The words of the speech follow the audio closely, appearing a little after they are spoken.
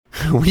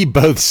We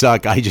both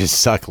suck. I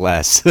just suck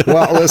less.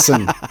 Well,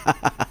 listen.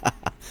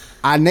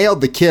 I nailed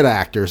the kid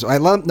actors.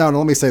 Let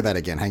me say that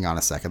again. Hang on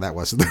a second. That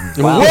was...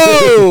 Wow.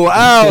 Whoa!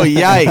 Oh,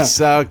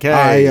 yikes.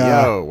 Okay.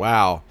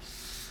 Wow.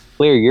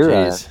 Clear your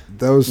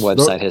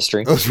website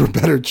history. Those were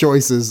better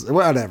choices.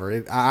 Whatever.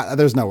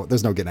 There's no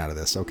getting out of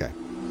this. Okay.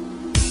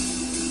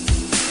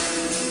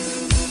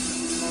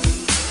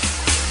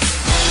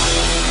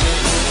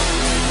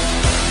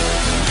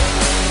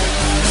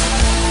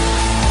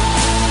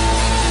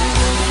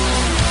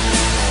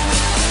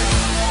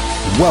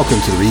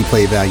 Welcome to the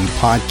Replay Value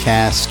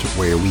Podcast,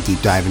 where we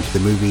deep dive into the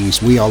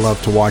movies we all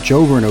love to watch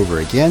over and over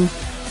again.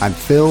 I'm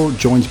Phil,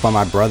 joined by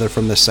my brother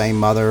from the same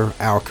mother,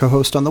 our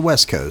co-host on the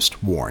West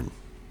Coast, Warren.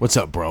 What's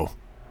up, bro?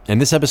 In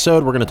this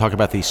episode, we're going to talk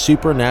about the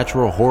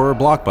supernatural horror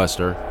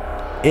blockbuster,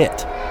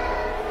 It.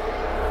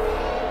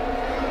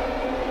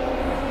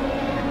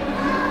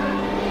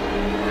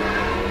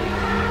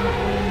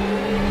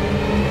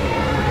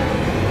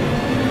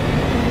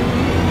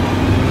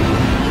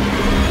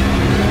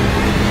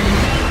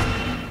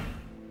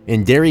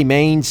 In Derry,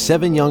 Maine,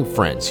 7 young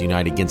friends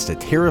unite against a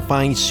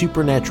terrifying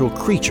supernatural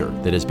creature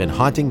that has been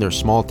haunting their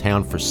small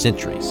town for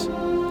centuries.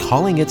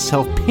 Calling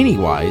itself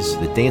Pennywise,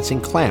 the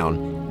dancing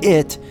clown,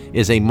 It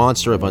is a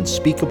monster of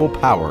unspeakable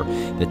power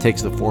that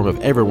takes the form of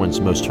everyone's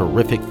most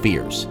horrific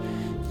fears.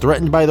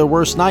 Threatened by their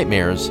worst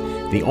nightmares,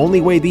 the only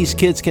way these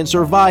kids can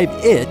survive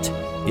It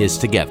is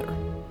together.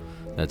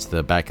 That's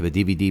the back of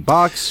the DVD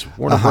box.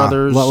 Warner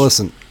Brothers. Well,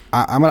 listen.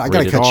 I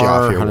got to cut you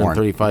off here,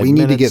 Warren. We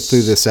need to get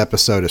through this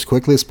episode as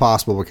quickly as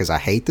possible because I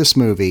hate this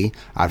movie.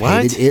 I've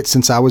hated it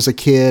since I was a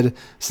kid,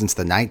 since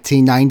the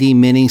 1990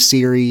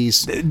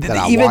 miniseries that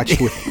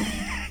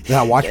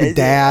I watched with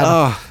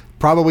Dad.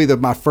 Probably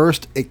my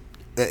first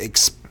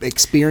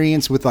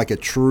experience with like a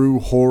true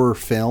horror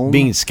film.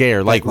 Being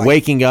scared, like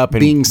waking up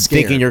and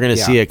thinking you're going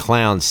to see a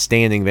clown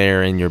standing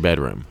there in your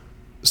bedroom.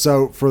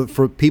 So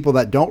for people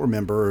that don't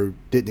remember or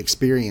didn't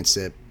experience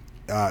it,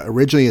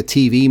 originally a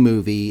TV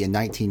movie in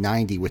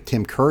 1990 with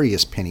Tim Curry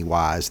as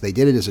Pennywise. They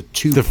did it as a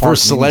 2-part The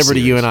first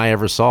celebrity miniseries. You and I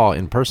ever saw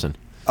in person.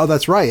 Oh,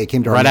 that's right. It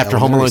came to right after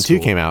Home Alone 2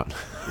 came out.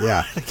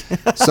 Yeah.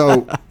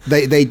 So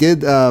they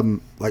did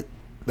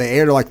they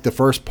aired like the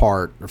first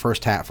part, or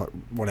first half,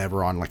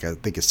 whatever, on like I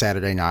think a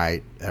Saturday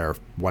night or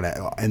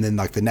whatever, and then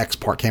like the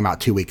next part came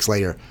out 2 weeks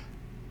later.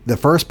 The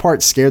first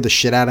part scared the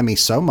shit out of me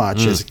so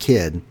much as a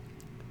kid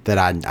that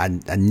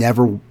I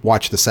never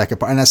watched the second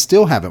part, and I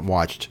still haven't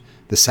watched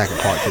the second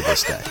part to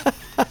this day.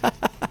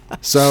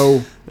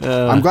 So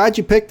I'm glad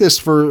you picked this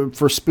for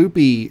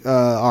Spoopy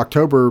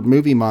October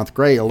movie month.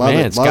 Great. I love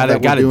it.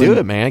 Got to do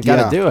it, man.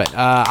 Got to do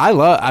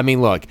it.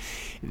 Look,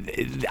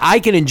 I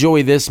can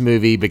enjoy this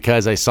movie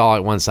because I saw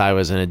it once I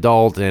was an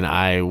adult and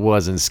I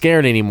wasn't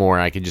scared anymore.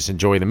 I could just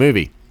enjoy the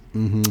movie.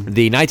 Mm-hmm.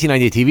 The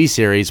 1990 TV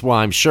series, well,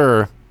 I'm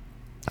sure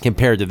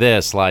compared to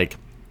this, like,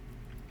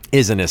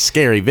 isn't as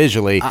scary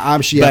visually.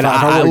 I'm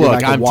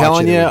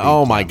telling you,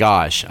 oh my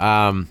gosh.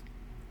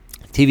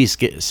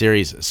 TV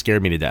series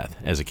scared me to death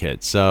as a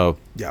kid. So,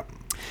 yep.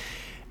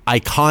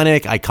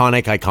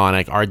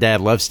 Iconic. Our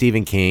dad loved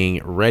Stephen King,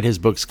 read his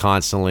books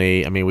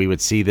constantly. I mean, we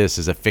would see this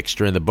as a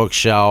fixture in the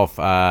bookshelf,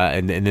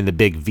 and then the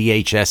big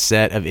VHS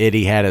set of it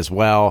he had as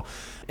well.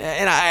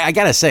 And I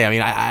got to say, I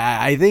mean,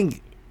 I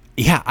think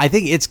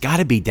it's got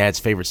to be Dad's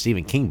favorite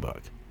Stephen King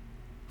book,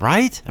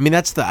 right? I mean,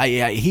 that's that's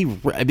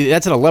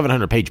an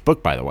 1,100-page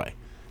book, by the way.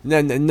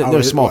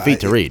 No small feat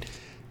to read.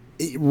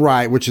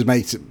 Right, which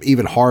makes it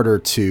even harder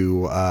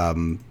to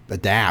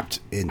adapt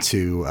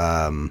into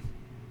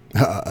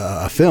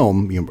a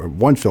film.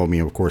 One film,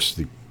 of course,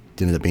 it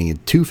ended up being in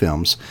 2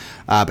 films.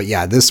 But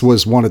yeah, this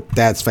was one of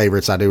Dad's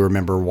favorites. I do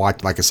remember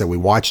like I said, we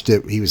watched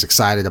it. He was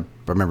excited. I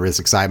remember his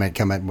excitement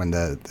coming when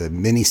the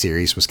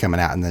miniseries was coming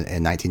out in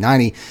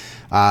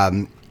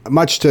 1990.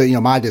 Much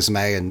to my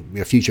dismay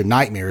and future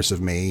nightmares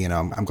of me.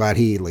 I'm glad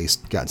he at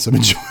least got some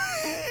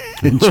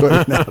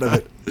enjoyment out of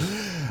it.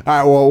 All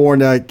right, well,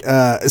 Warren,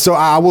 so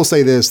I will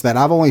say this, that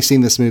I've only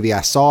seen this movie. I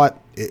saw it,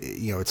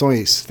 it's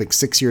only, I think,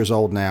 6 years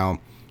old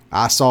now.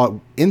 I saw it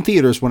in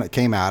theaters when it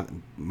came out.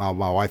 My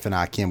wife and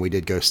I, Kim, we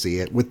did go see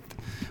it with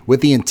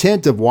the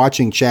intent of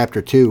watching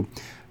Chapter 2.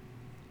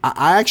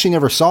 I actually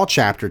never saw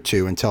Chapter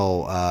 2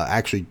 until I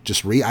actually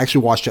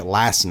watched it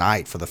last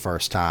night for the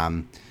first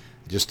time,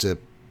 just to,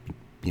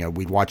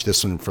 we'd watch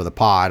this one for the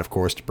pod, of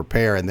course, to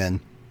prepare, and then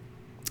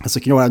I was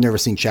like, I've never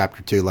seen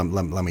Chapter 2.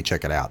 Let me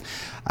check it out.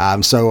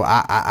 So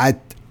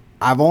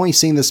I've only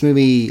seen this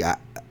movie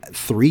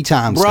 3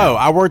 times. Bro, now.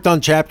 I worked on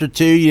Chapter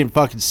 2. You didn't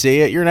fucking see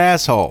it. You're an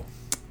asshole.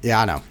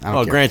 Yeah, I know.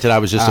 Well, granted, I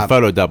was just a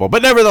photo double,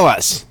 but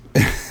nevertheless.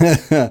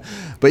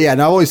 But yeah, I've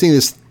only seen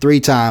this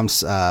 3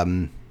 times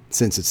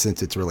since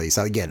its release.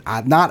 Again,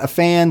 I'm not a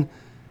fan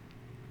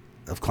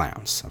of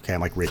clowns. Okay, I'm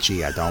like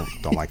Richie. I don't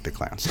like the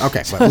clowns.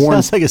 Okay, but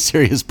Warren, sounds like a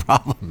serious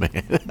problem,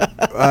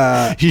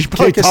 man. You should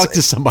probably talk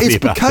to somebody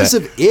about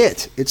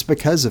that. It's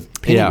because of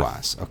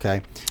Pennywise. Yeah.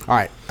 Okay, all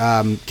right.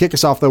 Kick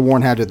us off though,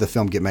 Warren. How did the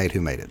film get made?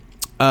 Who made it?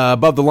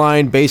 Above the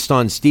Line, based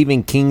on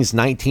Stephen King's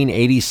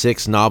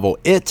 1986 novel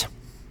It.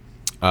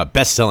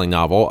 best-selling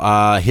novel.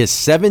 His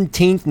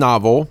 17th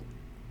novel,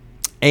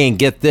 and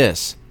get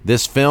this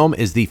film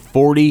is the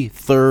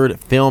 43rd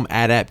film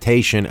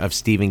adaptation of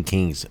Stephen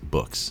King's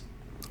books.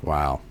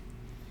 Wow.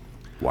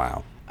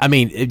 I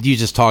mean, you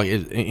just talk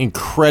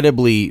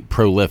incredibly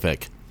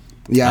prolific.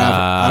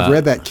 Yeah, I've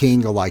read that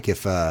King, like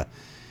if a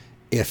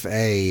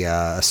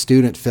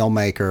student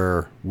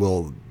filmmaker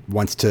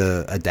wants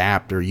to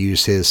adapt or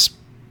use his,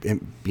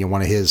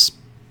 one of his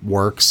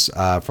works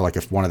for like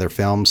one of their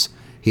films,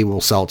 he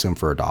will sell it to him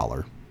for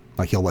 $1.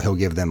 Like he'll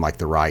give them like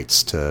the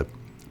rights to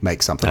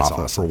make something off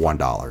of it for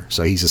 $1.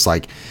 So he's just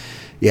like,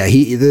 yeah,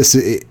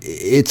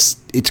 it's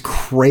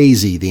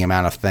crazy the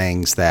amount of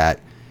things that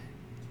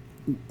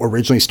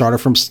originally started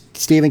from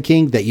Stephen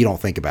King that you don't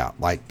think about,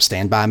 like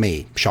Stand By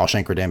Me,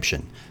 Shawshank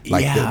Redemption,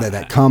 like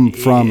that come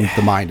from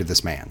the mind of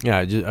this man.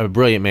 Yeah, just a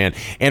brilliant man,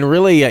 and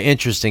really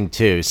interesting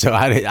too. So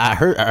I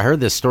heard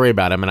this story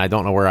about him, and I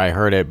don't know where I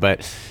heard it,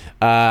 but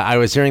I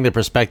was hearing the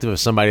perspective of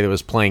somebody that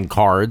was playing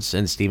cards,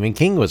 and Stephen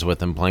King was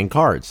with him playing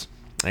cards,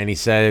 and he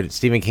said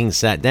Stephen King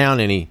sat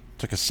down and he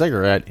took a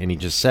cigarette and he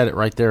just set it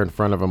right there in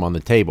front of him on the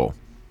table.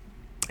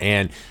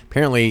 And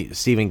apparently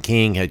Stephen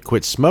King had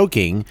quit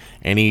smoking,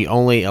 and he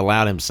only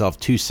allowed himself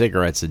 2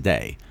 cigarettes a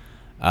day.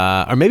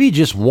 Or maybe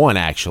just one,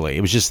 actually.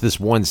 It was just this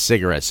one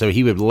cigarette. So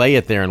he would lay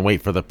it there and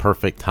wait for the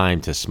perfect time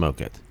to smoke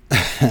it.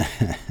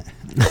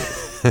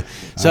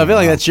 So I feel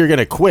like that's you're going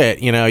to quit.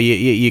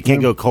 You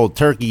can't go cold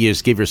turkey. You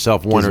just give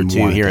yourself one or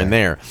two here and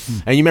there.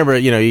 And you remember,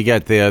 you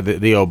got the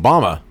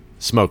Obama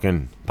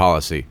smoking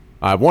policy.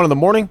 I have 1 in the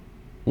morning,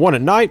 1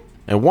 at night,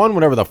 and 1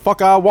 whenever the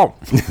fuck I want.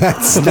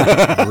 That's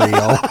not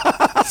real.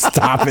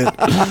 Stop it.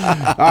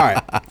 All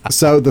right.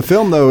 So the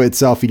film, though,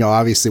 itself,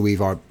 obviously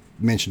we've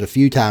mentioned a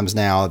few times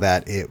now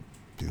that the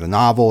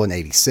novel in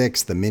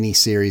 86, the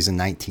miniseries in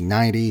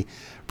 1990,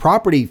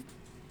 property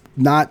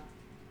not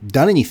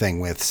done anything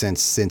with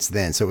since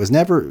then. So it was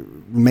never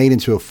made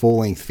into a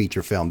full-length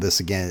feature film. This,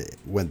 again,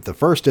 when the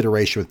first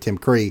iteration with Tim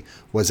Curry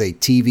was a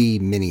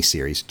TV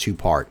miniseries,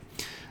 2-part.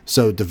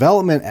 So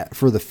development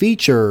for the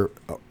feature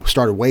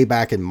started way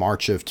back in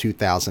March of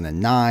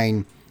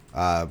 2009.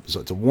 So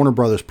it's a Warner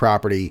Brothers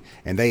property,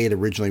 and they had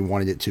originally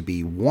wanted it to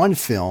be 1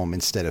 film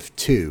instead of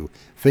 2,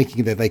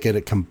 thinking that they could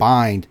have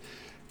combined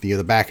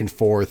the back and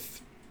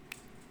forth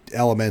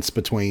elements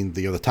between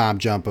the time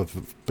jump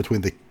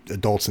between the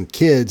adults and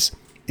kids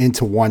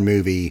into 1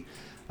 movie,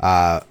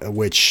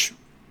 which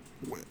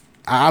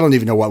I don't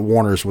even know what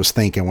Warner's was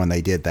thinking when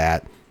they did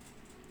that.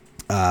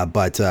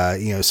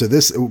 So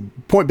this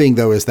point being,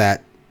 though, is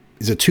that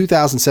is a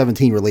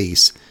 2017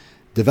 release.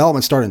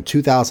 Development started in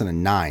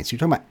 2009. So you're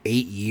talking about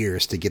 8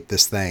 years to get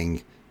this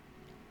thing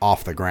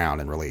off the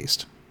ground and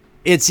released.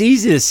 It's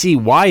easy to see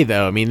why,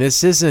 though. I mean,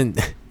 this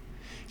isn't...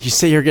 You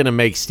say you're going to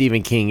make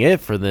Stephen King it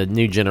for the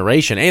new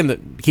generation.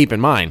 And keep in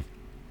mind,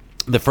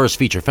 the first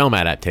feature film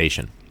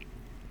adaptation.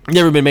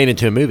 Never been made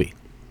into a movie.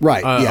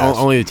 Right, yes.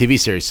 Only the TV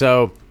series.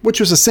 So, which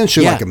was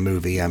essentially like a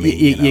movie. I mean,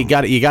 you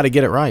got to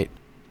get it right.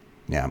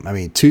 Yeah, I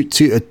mean,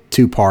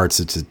 two parts,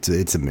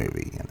 it's a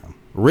movie,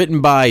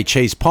 Written by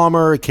Chase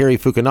Palmer, Cary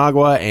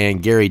Fukunaga,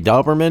 and Gary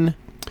Dauberman.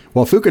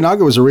 Well,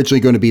 Fukunaga was originally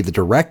going to be the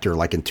director,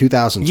 like in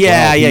 2012.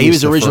 Yeah, he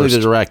was originally the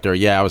director.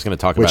 Yeah, I was going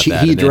to talk about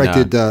that. He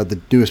directed the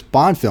newest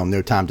Bond film,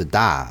 No Time to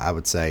Die, I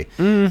would say.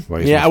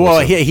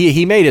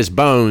 He made his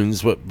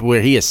bones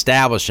where he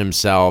established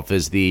himself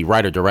as the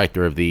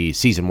writer-director of the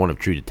season 1 of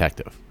True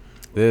Detective.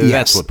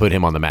 That's what put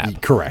him on the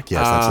map. Correct,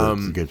 yes, that's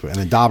a good point.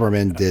 And then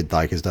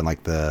Dauberman has done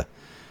like the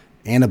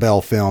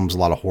Annabelle films, a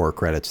lot of horror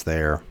credits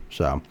there.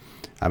 So,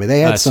 I mean,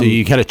 they had some... So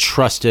you kind of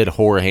trusted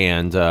horror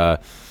hand...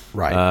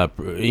 right.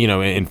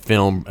 In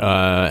film,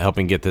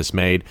 helping get this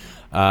made,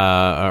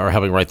 or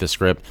helping write the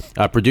script.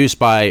 Produced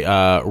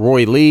by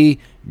Roy Lee,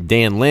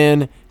 Dan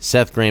Lin,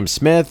 Seth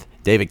Grahame-Smith,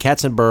 David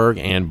Katzenberg,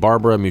 and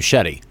Barbara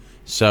Muschietti.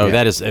 So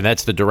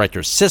that's the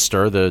director's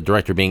sister, the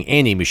director being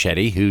Andy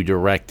Muschietti, who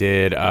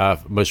directed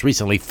most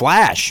recently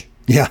Flash.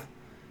 Yeah,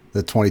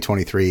 the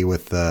 2023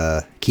 with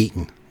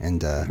Keaton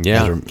and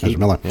Ezra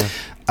Miller. Yeah.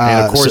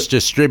 And, of course,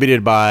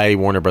 distributed by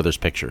Warner Brothers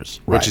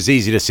Pictures, which is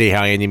easy to see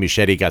how Andy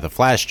Muschietti got the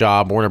Flash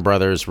job. Warner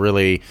Brothers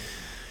really,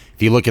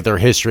 if you look at their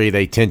history,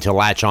 they tend to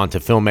latch on to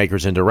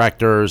filmmakers and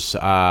directors.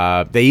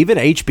 Even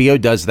HBO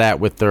does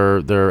that with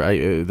their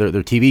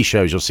TV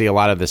shows. You'll see a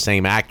lot of the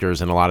same actors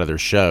in a lot of their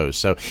shows.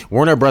 So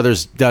Warner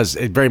Brothers does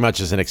it very much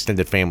as an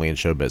extended family in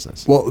show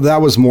business. Well,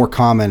 that was more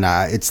common.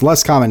 It's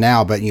less common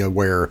now, but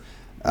where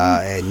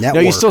a network. No,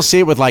 you still see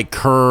it with like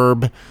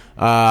Curb.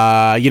 Some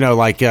of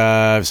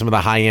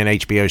the high-end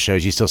HBO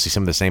shows, you still see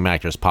some of the same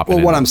actors popping in.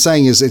 Well, what I'm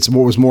saying is it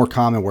was more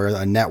common where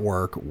a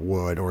network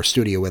or a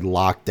studio would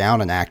lock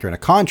down an actor in a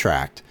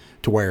contract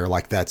to where,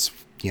 like, that's,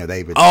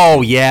 they would...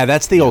 Oh, yeah,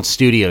 that's the old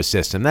studio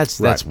system. That's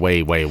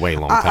way, way, way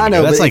long time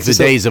ago. That's like the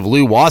days of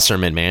Lou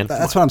Wasserman, man.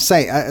 That's what I'm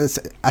saying.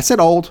 I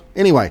said old.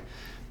 Anyway,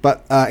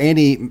 but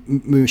Andy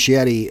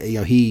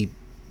Muschietti, he...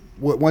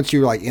 Once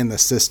you're like in the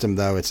system,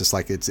 though, it's just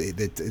like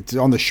it's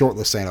on the short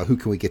list saying, "Oh, who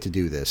can we get to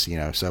do this?"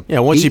 So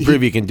once you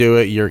prove you can do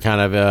it, you're kind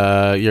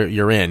of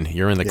you're in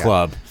the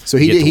club. So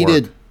he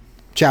did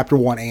chapter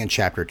 1 and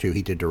chapter 2.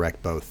 He did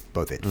direct both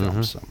It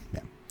films. So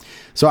yeah.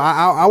 So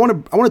I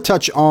want to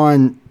touch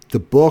on the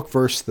book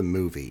versus the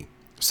movie.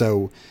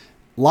 So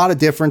a lot of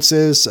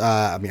differences.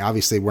 I mean,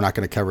 obviously, we're not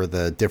going to cover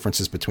the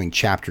differences between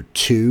chapter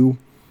 2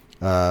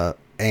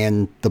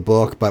 and the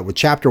book, but with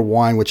chapter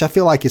 1, which I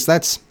feel like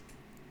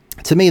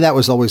to me, that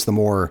was always the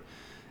more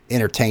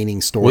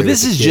entertaining story. Well,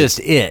 this is just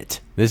It.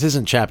 This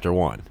isn't chapter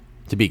 1.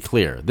 To be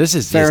clear, this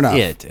is just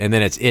It, and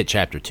then it's It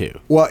chapter 2.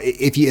 Well,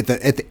 if you at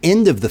the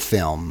end of the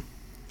film,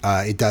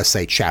 it does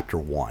say chapter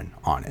 1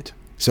 on it,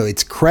 so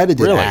it's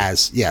credited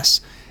as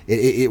yes.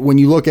 When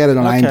you look at it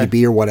on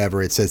IMDb or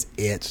whatever, it says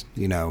It.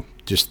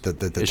 Just the it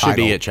title. Should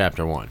be It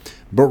chapter 1.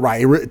 But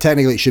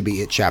technically, it should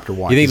be It chapter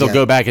 1. You think they'll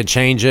go back and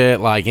change it,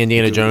 like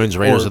Indiana Jones,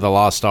 Raiders of the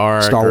Lost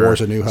Ark, Star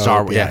Wars: A New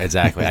Hope? Yeah,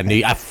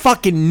 exactly. I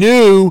fucking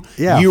knew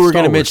you were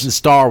going to mention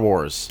Star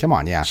Wars. Come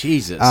on, yeah,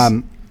 Jesus.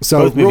 So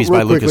both movies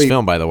real by quickly,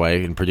 Lucasfilm, by the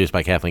way, and produced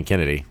by Kathleen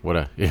Kennedy.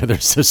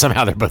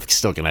 Somehow they're both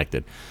still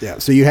connected. Yeah.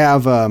 So you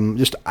have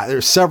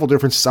there's several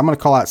differences. I'm going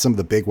to call out some of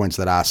the big ones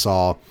that I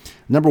saw.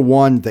 Number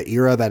one, the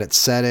era that it's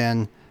set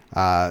in.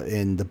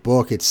 In the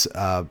book, it's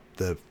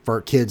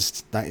for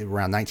kids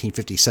around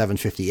 1957,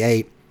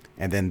 58,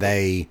 and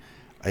then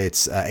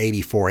it's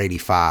 84,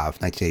 85,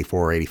 1984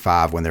 or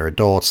 85 when they're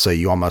adults. So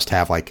you almost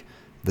have it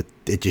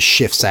just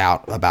shifts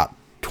out about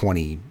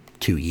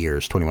 22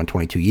 years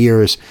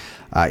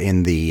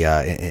in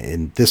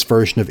this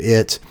version of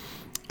It.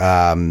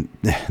 You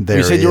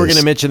said you were going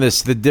to mention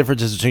the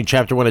differences between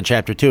chapter 1 and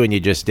chapter 2, and you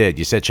just did.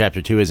 You said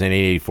chapter 2 is in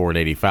 84 and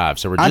 85,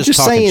 so we're just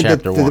talking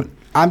chapter 1.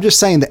 I'm just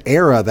saying the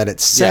era that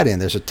it's set in.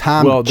 There's a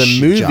time. Well, the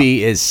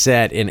movie is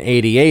set in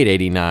 88,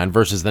 89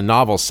 versus the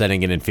novel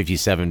setting it in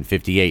 57,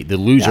 58. The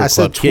Loser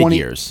Club kid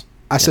years.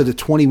 I said a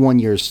 21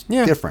 years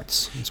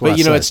difference. But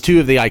it's two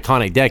of the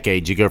iconic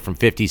decades. You go from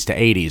 50s to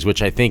 80s,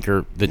 which I think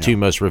are the two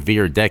most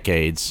revered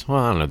decades. Well,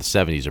 I don't know. The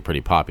 70s are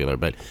pretty popular,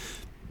 but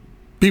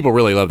people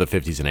really love the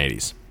 50s and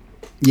 80s.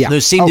 Yeah,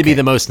 those seem to be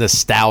the most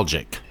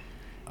nostalgic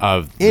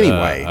of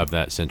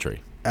that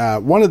century.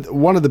 One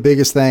of the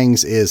biggest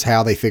things is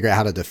how they figure out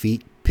how to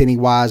defeat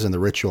Pennywise and the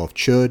ritual of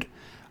Chud.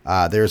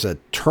 There's a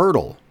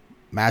turtle,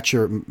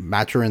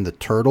 Maturin the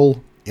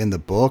turtle in the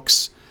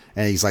books,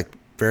 and he's like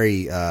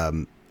very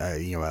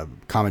a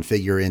common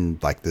figure in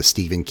like the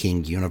Stephen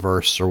King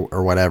universe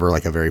or whatever,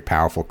 like a very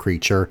powerful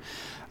creature.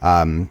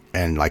 And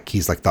like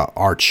he's like the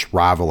arch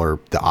rival or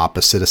the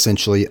opposite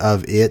essentially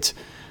of It.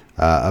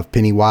 Of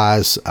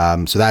Pennywise.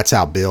 So that's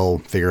how Bill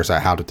figures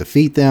out how to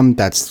defeat them.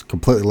 That's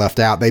completely left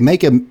out. They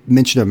make a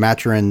mention of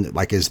Maturin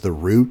like as the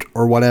root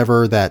or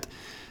whatever that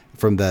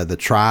from the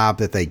tribe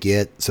that they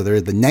get. So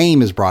the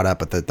name is brought up,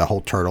 but the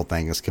whole turtle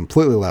thing is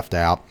completely left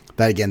out.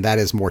 That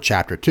is more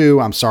chapter 2.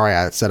 I'm sorry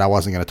I said I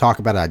wasn't going to talk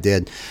about it. I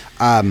did.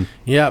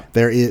 Yep.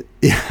 There is.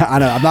 I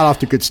know I'm not off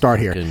to a good start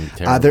here.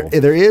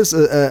 There is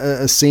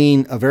a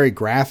scene, a very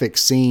graphic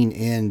scene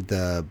in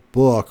the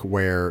book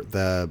where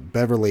the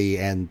Beverly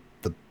and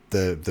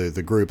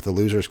the group, the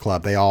Losers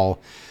Club, they all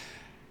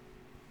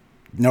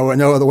no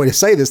other way to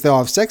say this. They all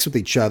have sex with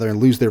each other and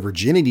lose their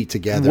virginity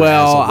together.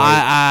 Well,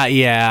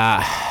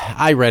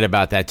 I read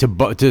about that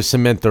to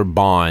cement their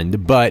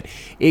bond, but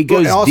it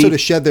goes also to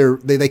shed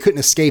they couldn't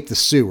escape the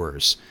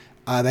sewers.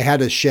 They had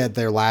to shed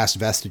their last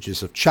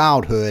vestiges of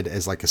childhood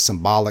as like a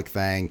symbolic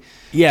thing.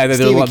 Yeah,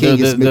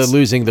 they're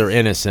losing their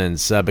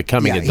innocence,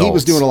 becoming adults. He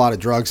was doing a lot of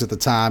drugs at the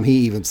time. He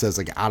even says,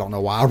 like, I don't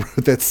know why I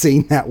wrote that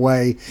scene that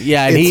way.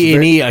 Yeah, and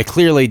he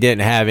clearly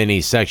didn't have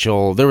any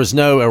sexual. There was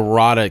no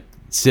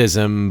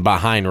eroticism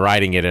behind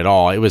writing it at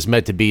all. It was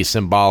meant to be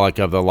symbolic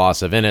of the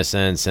loss of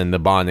innocence and the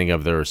bonding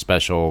of their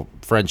special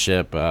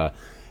friendship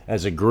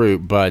as a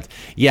group. But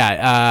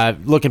yeah,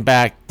 looking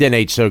back, didn't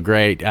age so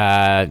great.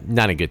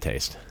 Not in good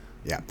taste.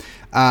 Yeah.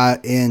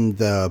 In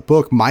the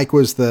book, Mike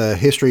was the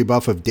history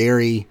buff of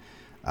Derry,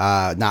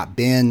 not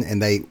Ben,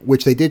 and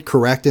which they did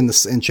correct in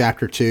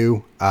chapter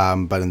 2.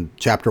 But in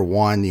chapter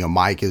 1,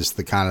 Mike is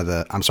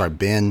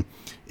Ben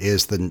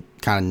is the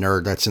kind of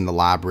nerd that's in the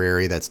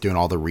library that's doing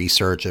all the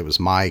research. It was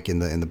Mike in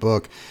the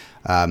book.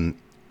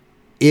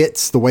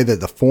 It's the way that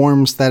the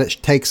forms that it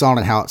takes on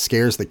and how it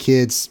scares the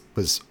kids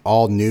was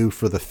all new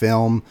for the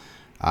film.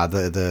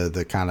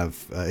 The kind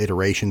of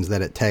iterations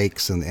that it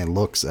takes and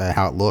looks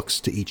how it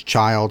looks to each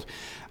child.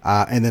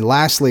 And then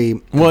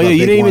lastly, well, you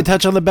didn't even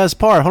touch on the best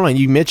part. Hold on,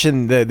 you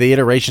mentioned the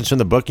iterations from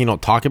the book. You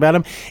don't talk about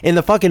them in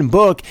the fucking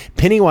book.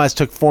 Pennywise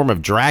took form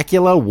of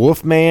Dracula,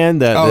 Wolfman.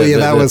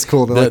 That was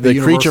cool. The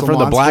creature from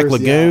the Black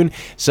Lagoon. Yeah.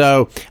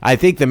 So I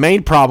think the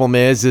main problem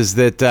is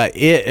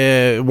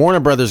that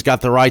Warner Brothers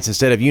got the rights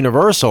instead of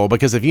Universal,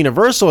 because if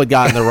Universal had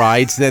gotten the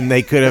rights, then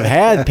they could have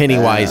had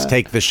Pennywise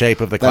take the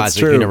shape of the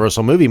classic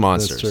Universal movie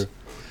monsters. That's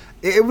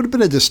true. It would have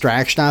been a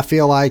distraction. I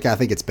feel like. I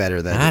think it's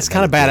better than that's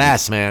kind of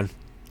badass, man.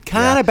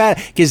 Kind of bad,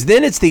 because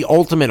then it's the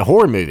ultimate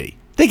horror movie.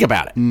 Think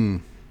about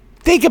it.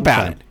 Think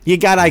about it. You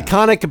got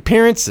iconic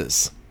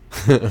appearances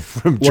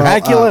from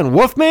Dracula and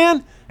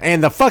Wolfman,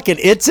 and the fucking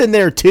It's in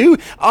there too.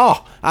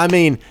 Oh, I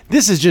mean,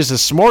 this is just a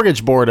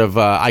smorgasbord of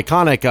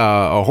iconic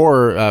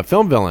horror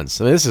film villains.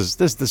 I mean, this is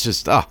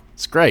just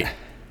it's great.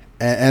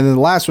 And then the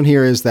last one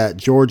here is that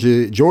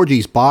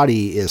Georgie's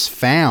body is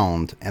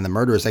found, and the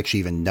murder is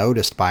actually even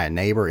noticed by a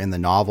neighbor in the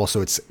novel.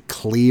 So it's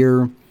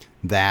clear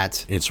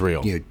that it's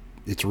real.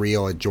 It's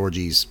real. And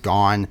Georgie's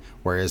gone.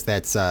 Whereas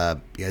that's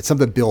it's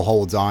something Bill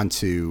holds on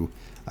to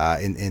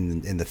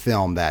in the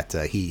film, that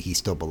he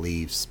still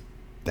believes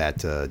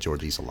that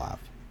Georgie's alive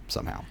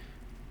somehow.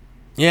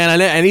 Yeah,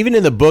 and even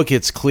in the book,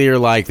 it's clear.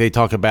 Like they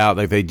talk about,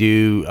 like they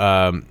do.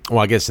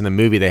 I guess in the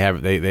movie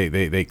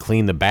they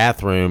clean the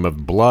bathroom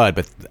of blood,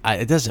 but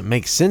it doesn't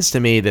make sense to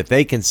me that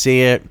they can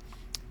see it,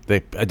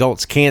 the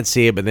adults can't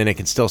see it, but then it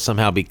can still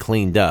somehow be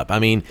cleaned up. I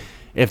mean,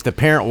 if the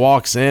parent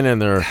walks in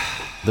and they're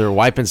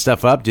wiping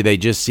stuff up, do they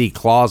just see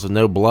claws with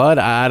no blood?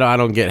 I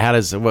don't get how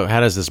does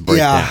this break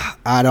down?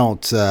 I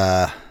don't.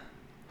 I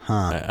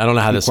don't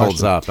know how this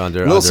holds up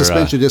under. A little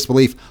suspension of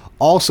disbelief.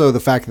 Also, the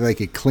fact that they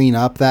could clean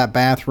up that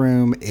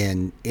bathroom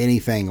in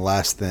anything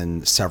less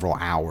than several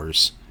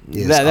hours.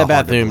 That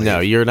bathroom,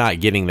 no, you're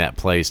not getting that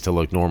place to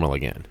look normal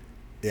again.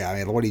 Yeah, I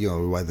mean, what are you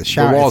doing with the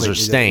shower? The walls are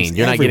stained.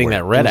 You're not getting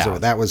that red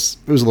out. It was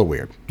a little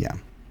weird. Yeah.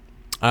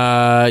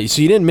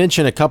 So you didn't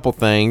mention a couple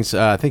things.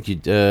 I think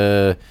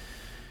you.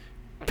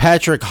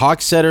 Patrick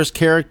Hockstetter's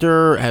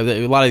character.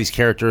 A lot of these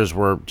characters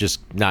were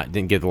just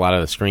didn't get a lot of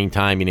the screen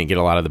time. You didn't get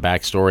a lot of the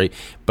backstory.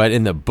 But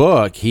in the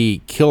book,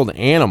 he killed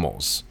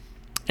animals.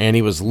 And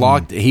he was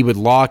locked. He would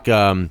lock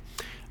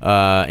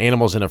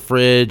animals in a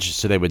fridge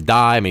so they would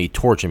die. I mean, he'd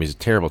torture them. He's a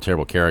terrible,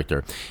 terrible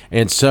character.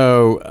 And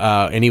so,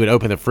 and he would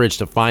open the fridge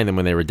to find them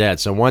when they were dead.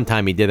 So one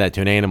time he did that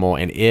to an animal,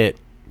 and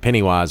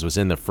Pennywise, was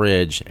in the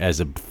fridge as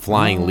the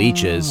flying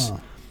leeches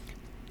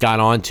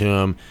got onto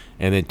him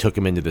and then took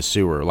him into the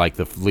sewer. Like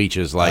the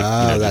leeches,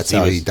 that's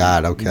how he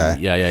died. Okay.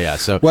 Yeah.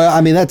 So, well,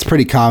 I mean, that's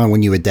pretty common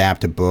when you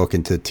adapt a book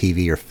into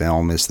TV or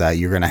film, is that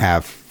you're going to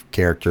have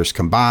characters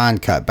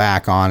combined, cut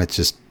back on. It's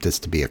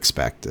just to be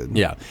expected.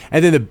 Yeah.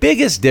 And then the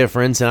biggest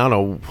difference, and I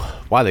don't know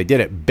why they did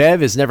it,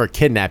 Bev is never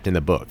kidnapped in the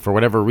book. For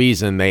whatever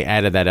reason, they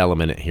added that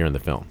element here in the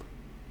film.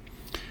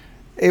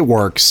 It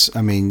works.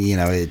 I mean,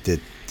 it did.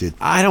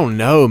 I don't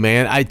know,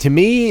 man. To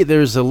me,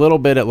 there's a little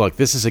bit of, look,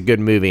 this is a good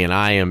movie, and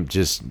I am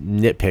just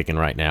nitpicking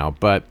right now,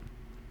 but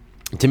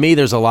to me,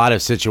 there's a lot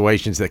of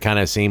situations that kind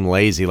of seem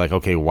lazy. Like,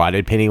 okay, why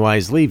did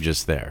Pennywise leave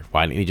just there?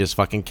 Why didn't he just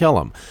fucking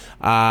kill him?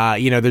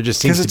 There just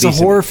seems to be because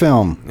it's a horror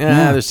film.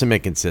 Yeah, there's some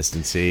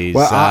inconsistencies.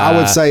 Well, I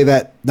would say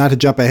that, not to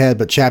jump ahead,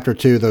 but chapter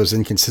 2, those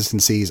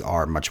inconsistencies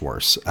are much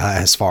worse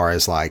as far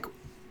as like.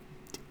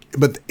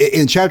 But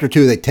in chapter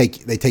 2, they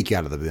take you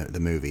out of the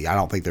movie. I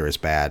don't think they're as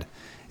bad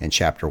in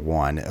chapter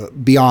 1.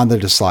 Beyond, they're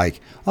just like,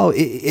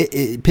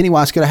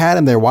 Pennywise could have had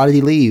him there. Why did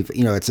he leave?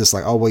 It's just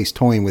like, well, he's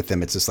toying with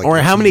them. It's just like, or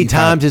how many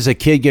times is a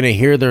kid going to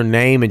hear their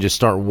name and just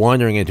start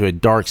wandering into a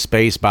dark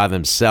space by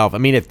themselves? I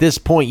mean, at this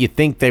point, you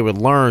think they would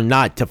learn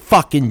not to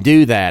fucking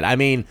do that. I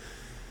mean,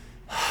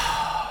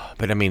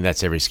 but I mean,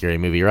 that's every scary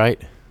movie,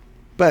 right?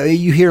 But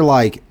you hear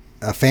like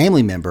a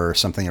family member or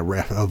something,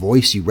 a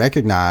voice you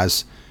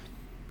recognize,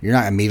 you're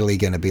not immediately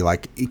going to be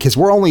like, because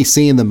we're only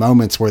seeing the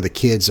moments where the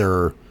kids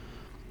are,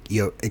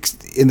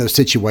 in those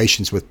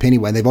situations with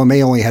Pennywise. They've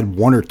may only had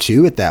one or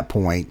two at that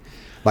point.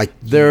 Like,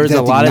 there's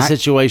a lot of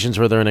situations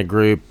where they're in a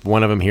group.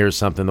 One of them hears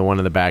something, the one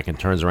in the back, and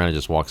turns around and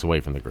just walks away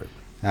from the group.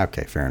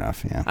 Okay, fair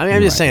enough. Yeah. I mean,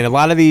 I'm just saying, a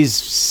lot of these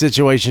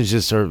situations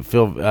just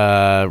feel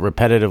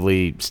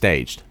repetitively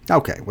staged.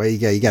 Okay, well,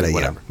 you got to,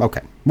 whatever.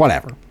 Okay,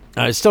 whatever.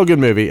 It's still a good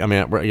movie. I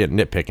mean, we're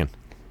nitpicking. And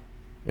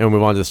we'll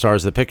move on to the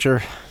stars of the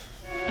picture.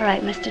 All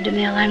right, Mr.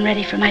 DeMille, I'm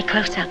ready for my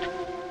close-up.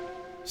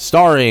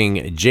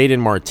 Starring Jaden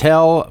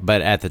Martell,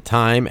 but at the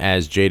time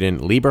as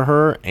Jaden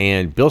Lieberher,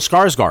 and Bill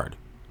Skarsgård.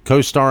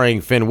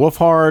 Co-starring Finn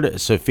Wolfhard,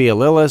 Sophia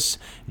Lillis,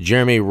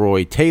 Jeremy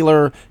Roy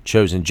Taylor,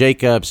 Chosen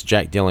Jacobs,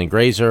 Jack Dylan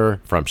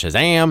Grazer from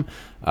Shazam,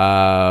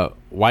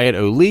 Wyatt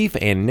O'Leaf,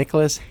 and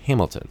Nicholas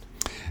Hamilton.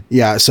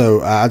 Yeah,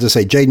 so I'll just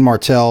say Jaden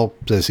Martell,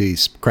 as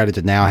he's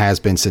credited now, has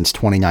been since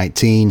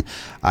 2019.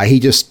 He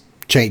just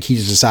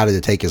decided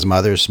to take his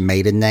mother's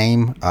maiden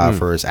name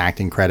for his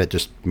acting credit.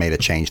 Just made a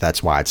change.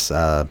 That's why it's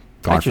gone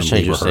from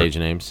change your stage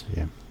names.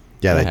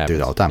 Yeah, they do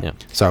it all the time. Yeah.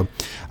 So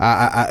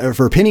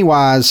for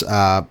Pennywise,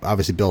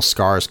 obviously Bill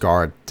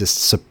Skarsgård, just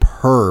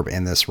superb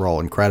in this role,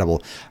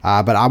 incredible.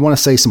 But I want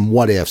to say some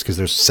what ifs, because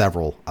there's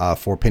several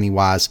for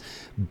Pennywise.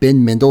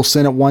 Ben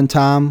Mendelsohn at one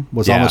time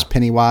was almost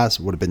Pennywise.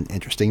 Would have been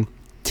interesting.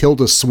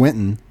 Tilda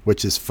Swinton,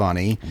 which is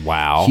funny.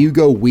 Wow.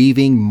 Hugo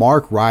Weaving,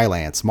 Mark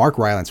Rylance. Mark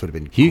Rylance would have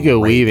been Hugo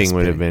Weaving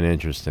would have been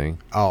interesting.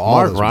 Oh,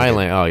 Mark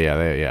Rylance. Oh,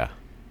 yeah.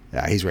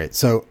 Yeah, he's great.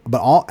 So,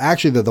 but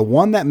actually, the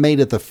one that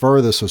made it the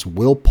furthest was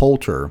Will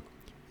Poulter,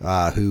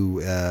 who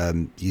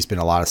he's been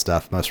in a lot of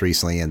stuff, most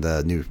recently in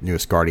the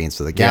newest Guardians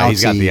of the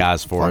Galaxy. Yeah, he's got the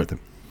eyes for it.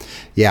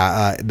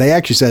 Yeah, they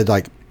actually said,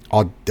 like,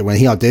 when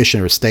he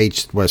auditioned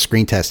or was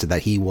screen tested,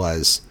 that he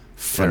was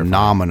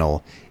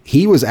phenomenal.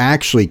 He was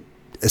actually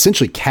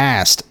essentially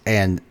cast,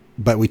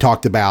 but we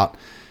talked about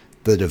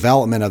the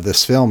development of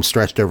this film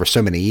stretched over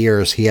so many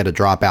years. He had to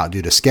drop out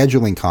due to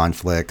scheduling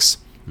conflicts,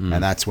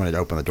 and that's when it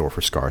opened the door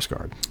for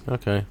Skarsgård.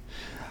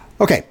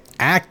 Okay.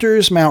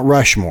 Actors Mount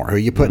Rushmore. Who are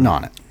you putting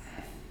on it?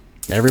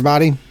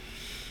 Everybody?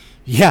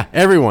 Yeah,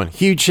 everyone.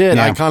 Huge hit,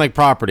 iconic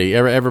property,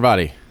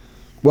 everybody.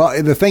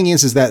 Well, the thing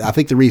is that I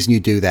think the reason you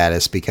do that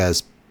is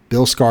because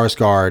Bill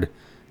Skarsgård,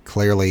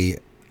 clearly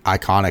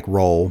iconic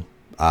role.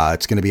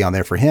 It's going to be on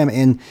there for him.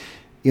 And,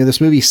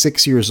 this movie's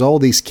 6 years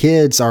old. These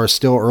kids are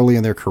still early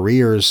in their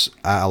careers.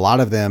 A lot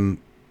of them,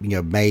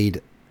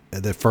 made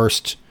the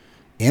first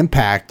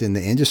impact in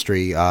the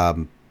industry,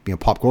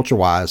 pop culture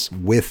wise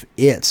with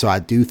it. So I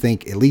do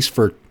think, at least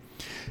for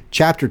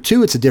chapter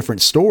 2, it's a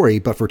different story.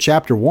 But for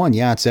chapter 1,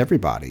 it's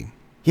everybody.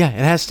 Yeah, it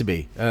has to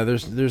be.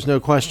 There's no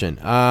question.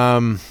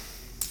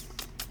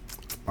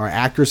 Are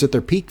actors at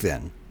their peak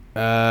then?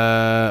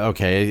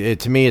 Okay.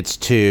 To me, it's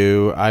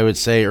 2. I would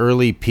say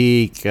early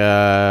peak,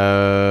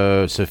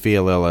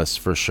 Sophia Lillis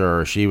for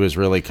sure. She was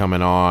really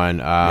coming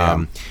on.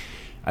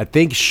 I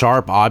think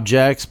Sharp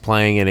Objects,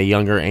 playing in a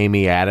younger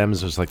Amy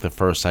Adams, was like the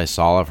first I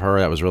saw of her.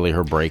 That was really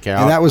her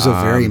breakout. And that was a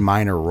very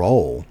minor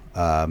role.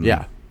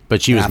 But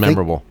she was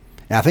memorable.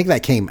 I think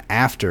that came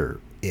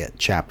after it,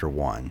 chapter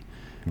 1.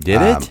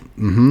 Did it?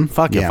 Mm-hmm.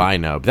 Fuck if I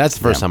know. But that's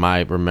the first time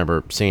I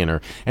remember seeing her.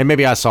 And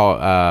maybe I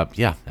saw,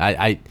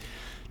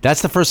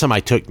 that's the first time I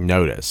took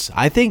notice.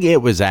 I think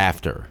it was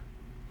after.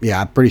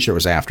 Yeah, I'm pretty sure it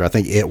was after. I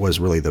think it was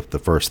really the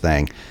first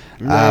thing.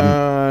 No.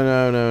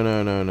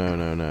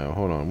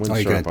 Hold on.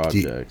 When's Sharp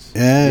Objects?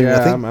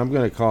 I'm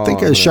going to call. I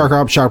think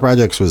Sharp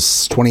Objects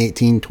was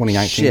 2018,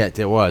 2019. Shit,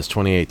 it was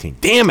 2018.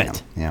 Damn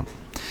it. Yeah.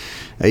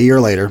 A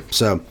year later.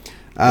 So,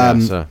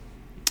 another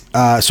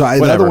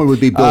one would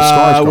be Bill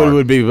Skarsgård. It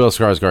would be Bill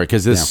Skarsgård,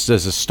 because this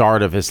is the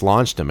start of his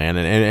launch to man,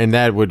 and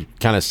that would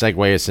kind of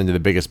segue us into the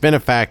biggest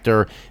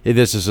benefactor.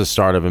 This is the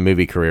start of a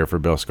movie career for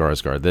Bill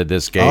Skarsgård. That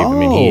this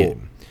gave.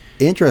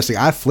 Interesting.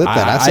 I flipped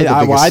that.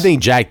 I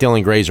think Jack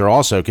Dylan Grazer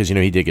also, because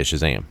he did get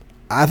Shazam.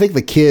 I think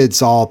the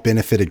kids all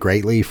benefited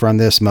greatly from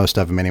this, most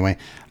of them anyway.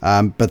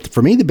 But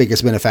for me, the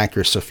biggest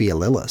benefactor is Sophia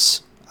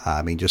Lillis.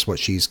 Just what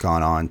she's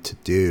gone on to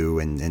do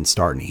and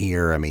starting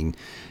here.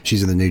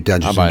 She's in the new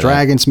Dungeons and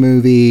Dragons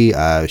movie.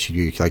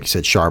 She, like you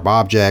said, Sharp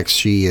Objects.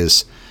 She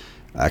is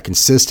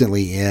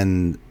consistently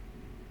in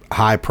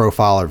high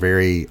profile or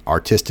very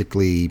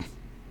artistically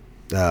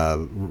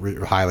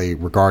highly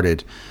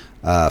regarded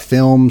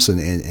films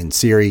and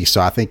series.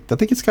 So I think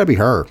it's got to be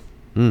her.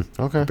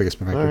 Okay. Biggest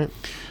benefactor.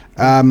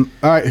 All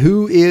right.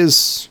 Who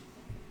is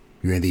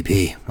your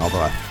MVP?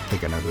 Although I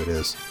think I know who it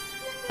is.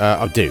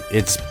 Dude,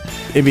 it's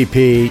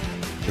MVP.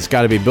 It's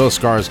got to be Bill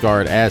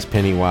Skarsgård as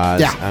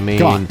Pennywise. Yeah,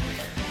 come on.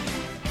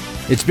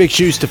 It's big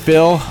shoes to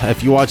fill.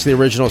 If you watch the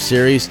original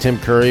series, Tim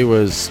Curry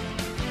was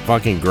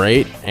fucking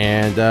great.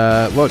 And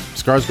look,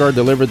 Skarsgård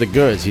delivered the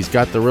goods. He's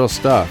got the real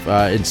stuff.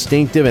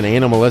 Instinctive and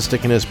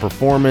animalistic in his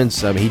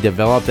performance. He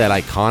developed that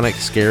iconic,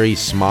 scary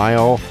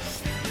smile.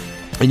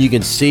 And you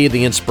can see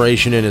the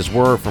inspiration in his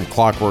work from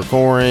Clockwork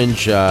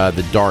Orange,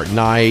 The Dark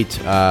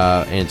Knight,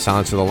 and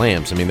Silence of the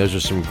Lambs. Those are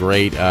some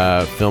great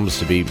films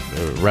to be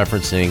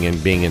referencing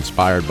and being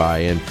inspired by,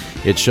 and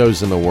it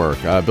shows in the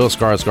work. Bill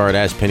Skarsgård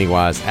as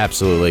Pennywise,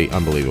 absolutely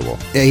unbelievable.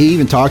 Yeah, he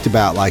even talked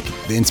about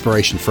the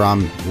inspiration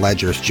from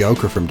Ledger's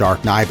Joker from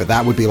Dark Knight, but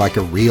that would be like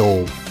a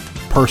real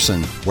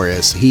person,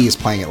 whereas he is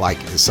playing it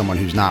like as someone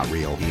who's not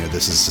real.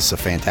 This is just a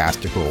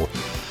fantastical,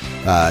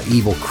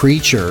 evil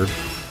creature,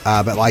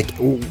 but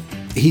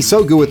he's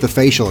so good with the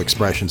facial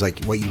expressions,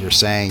 like what you were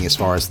saying, as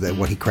far as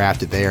what he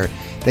crafted there.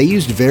 They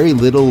used very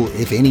little,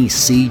 if any,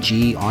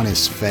 CG on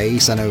his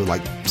face. I know,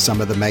 some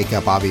of the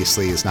makeup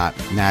obviously is not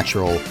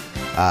natural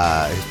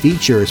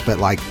features, but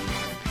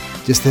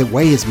just the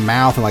way his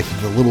mouth and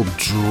the little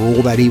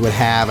drool that he would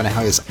have, and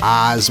how his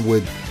eyes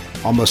would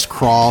almost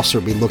cross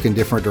or be looking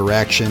different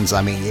directions.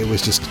 It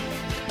was just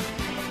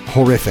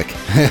horrific.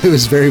 It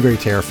was very, very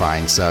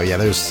terrifying. So yeah,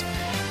 there's.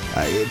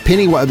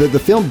 Pennywise, the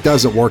film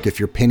doesn't work if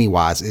your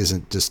Pennywise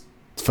isn't just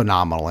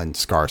phenomenal, and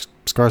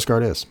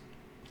Skarsgård is.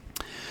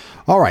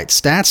 All right,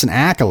 stats and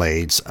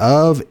accolades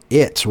of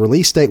it.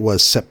 Release date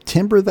was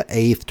September the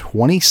 8th,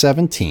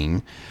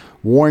 2017.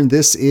 Warren,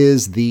 this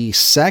is the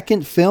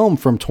second film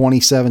from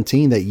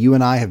 2017 that you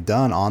and I have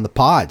done on the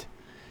pod.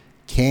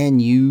 Can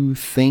you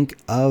think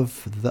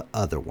of the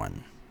other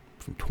one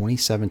from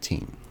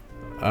 2017?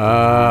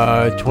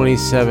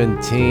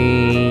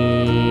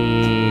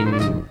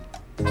 2017...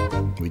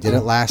 We did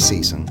it last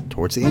season,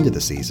 towards the end of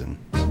the season.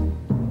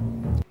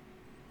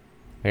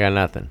 I got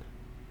nothing.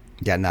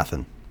 Got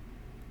nothing.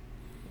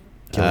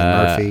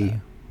 Cillian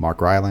Murphy, Mark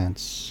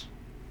Rylance.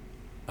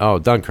 Oh,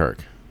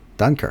 Dunkirk,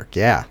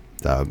 yeah.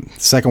 The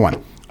second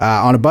one.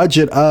 On a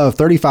budget of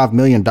 $35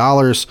 million,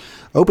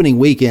 opening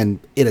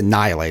weekend, it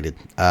annihilated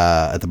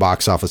at the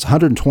box office.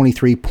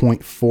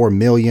 $123.4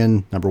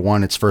 million. Number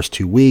one, its first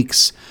 2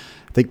 weeks.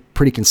 I think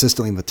pretty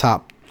consistently in the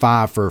top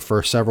 5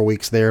 for several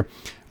weeks there.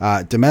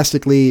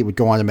 Domestically, it would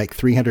go on to make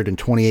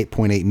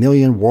 $328.8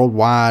 million.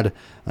 Worldwide,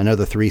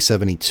 another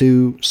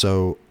 $372.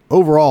 So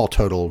overall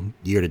total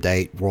year to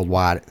date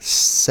worldwide,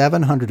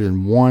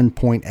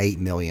 $701.8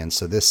 million.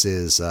 So this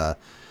is off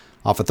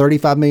a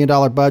 $35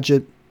 million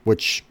budget,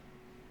 which,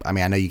 I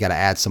know you got to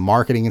add some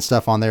marketing and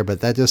stuff on there,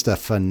 but that's just a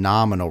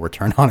phenomenal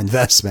return on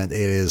investment.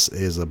 It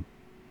is a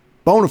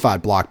bona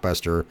fide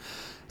blockbuster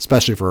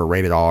especially for a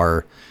rated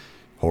R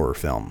horror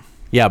film.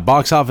 Yeah,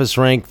 box office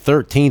ranked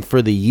 13th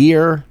for the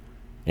year,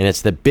 and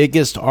it's the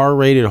biggest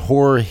R-rated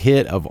horror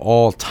hit of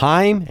all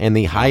time and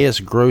the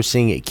highest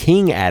grossing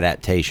King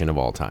adaptation of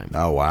all time.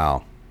 Oh,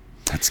 wow.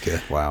 That's good.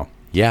 Wow.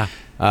 Yeah.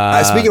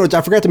 Speaking of which,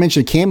 I forgot to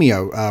mention a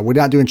cameo. We're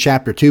not doing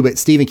chapter 2, but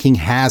Stephen King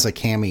has a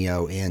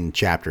cameo in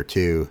chapter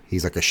 2.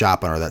 He's like a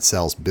shop owner that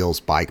sells Bill's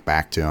bike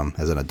back to him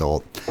as an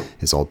adult,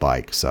 his old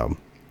bike. So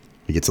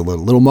he gets a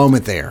little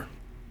moment there.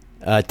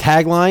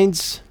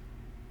 Taglines: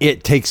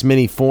 It takes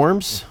many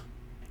forms.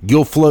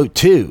 You'll float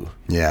too.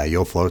 Yeah,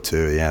 you'll float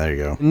too. Yeah, there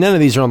you go. None of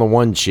these are on the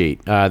one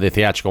sheet, the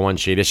theatrical one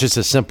sheet. It's just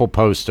a simple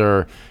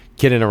poster,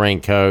 kid in a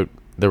raincoat,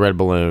 the red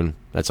balloon.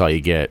 That's all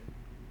you get.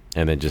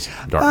 And then just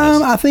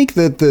darkness. I think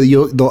that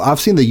I've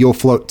seen the "You'll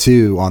Float"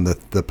 too on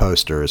the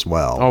poster as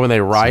well. Oh, when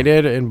they write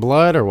it in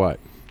blood or what?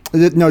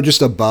 No,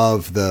 just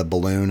above the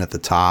balloon at the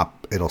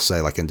top, it'll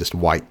say like in just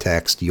white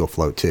text, "You'll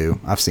float too."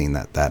 I've seen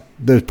that.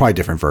 There's probably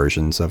different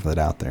versions of it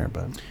out there,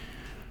 but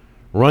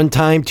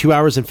runtime 2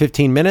 hours and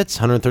 15 minutes,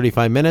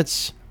 135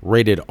 minutes,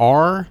 rated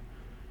R,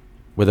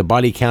 with a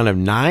body count of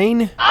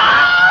 9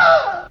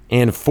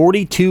 and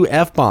 42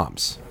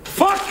 F-bombs.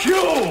 Fuck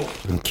you!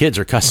 And kids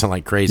are cussing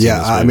like crazy. Yeah,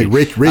 in this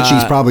movie. I mean,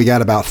 Richie's probably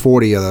got about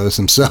 40 of those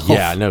himself.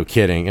 Yeah, no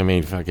kidding. I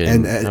mean, fucking.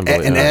 And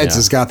Ed's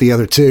has got the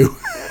other 2.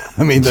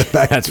 I mean,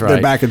 that's right.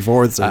 Their back and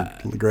forths are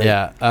great.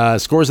 Yeah.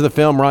 Scores of the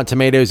film: Rotten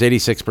Tomatoes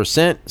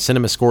 86%,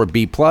 Cinema Score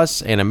B+,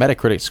 and a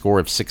Metacritic score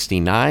of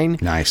 69.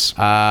 Nice.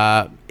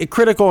 A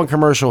critical and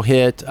commercial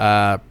hit.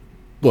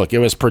 Look, it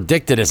was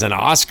predicted as an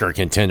Oscar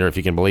contender, if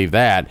you can believe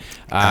that.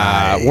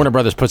 Warner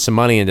Brothers put some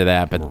money into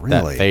that, but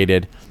that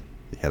faded.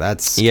 Yeah,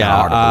 that's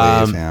hard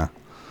to believe. Yeah.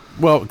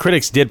 Well,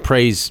 critics did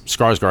praise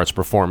Skarsgård's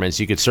performance.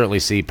 You could certainly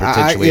see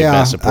potentially a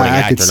Best Supporting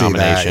Actor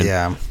nomination.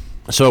 Yeah.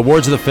 So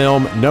awards of the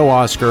film: no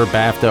Oscar,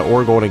 BAFTA,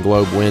 or Golden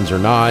Globe wins or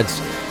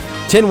nods.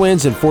 10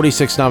 wins and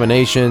 46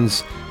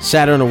 nominations.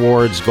 Saturn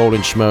Awards,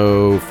 Golden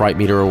Schmo, Fright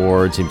Meter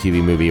Awards,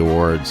 MTV Movie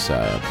Awards.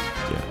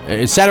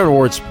 Saturn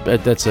Awards.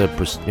 That's a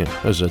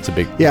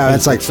big. Yeah,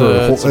 it's like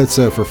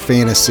for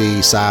fantasy,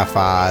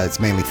 sci-fi. It's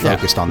mainly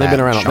focused on that. They've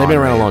been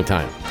around a long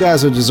time.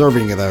 Guys are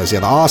deserving of those.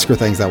 Yeah, the Oscar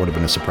things, that would have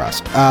been a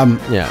surprise.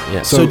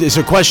 Yeah. So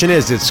the question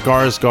is, did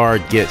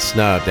Skarsgård get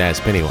snubbed as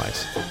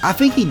Pennywise? I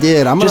think he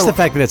did. Just the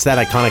fact that it's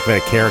that iconic of a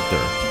character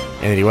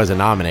and that he wasn't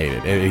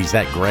nominated. He's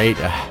that great.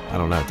 I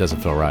don't know. It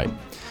doesn't feel right.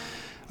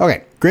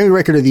 Okay, Grammy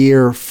Record of the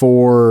Year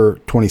for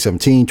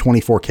 2017,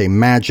 24K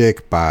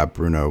Magic by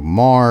Bruno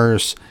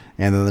Mars.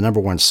 And then the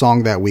number one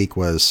song that week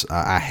was,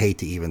 I hate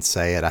to even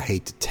say it, I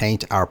hate to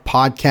taint our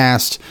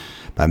podcast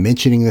by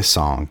mentioning this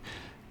song,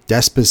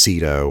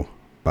 Despacito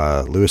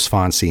by Luis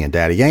Fonsi and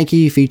Daddy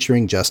Yankee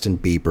featuring Justin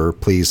Bieber.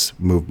 Please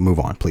move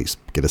on. Please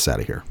get us out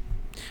of here.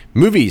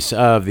 Movies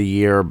of the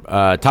year,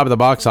 top of the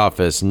box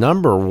office,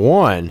 number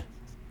one.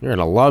 You're going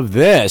to love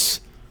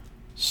this.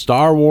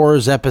 Star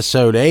Wars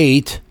Episode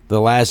 8,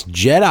 The Last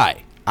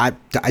Jedi. I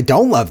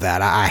don't love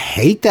that. I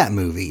hate that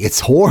movie.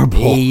 It's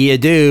horrible. You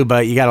do,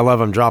 but you got to love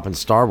them dropping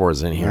Star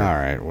Wars in here. All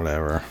right,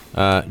 whatever.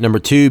 Number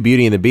 2,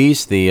 Beauty and the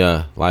Beast,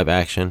 the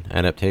live-action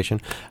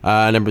adaptation.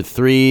 Number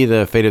 3,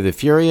 The Fate of the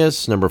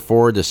Furious. Number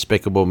 4,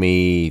 Despicable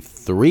Me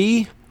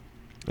 3.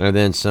 And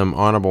then some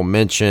honorable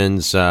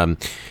mentions.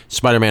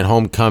 Spider-Man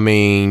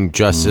Homecoming,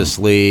 Justice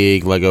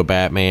League, Lego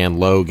Batman,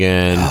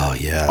 Logan. Oh,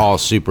 yeah. All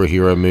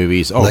superhero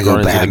movies. Lego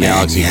Guardians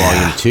Batman, of the Galaxy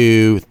Volume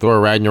 2, Thor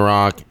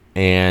Ragnarok,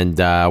 and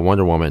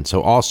Wonder Woman.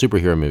 So all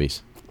superhero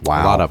movies.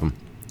 Wow. A lot of them.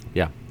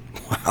 Yeah.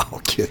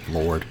 Wow, good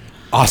Lord.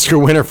 Oscar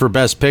winner for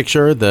Best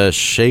Picture, The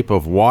Shape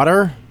of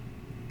Water.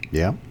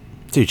 Yeah.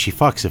 Dude, she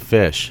fucks a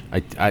fish.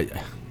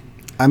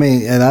 I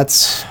mean,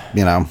 that's,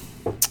 Okay.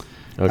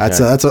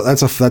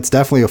 that's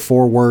definitely a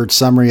 4-word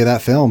summary of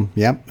that film.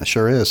 Yep, it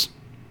sure is.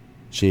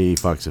 She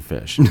fucks a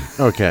fish.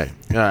 Okay.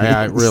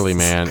 Really,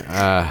 man.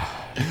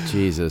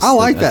 Jesus. I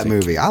like that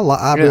movie. I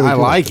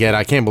like it.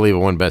 I can't believe it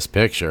won Best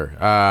Picture.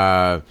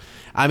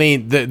 I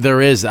mean, there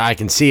is. I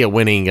can see it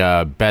winning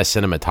Best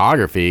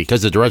Cinematography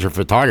because the director of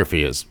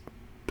photography is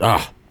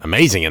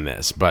amazing in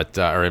this, but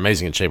or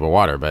amazing in Shape of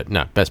Water. But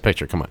no, Best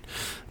Picture. Come on.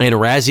 And a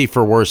Razzie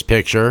for Worst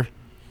Picture,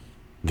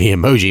 The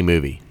Emoji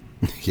Movie.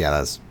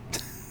 Yeah, it's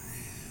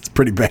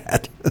pretty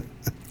bad.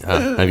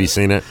 Have you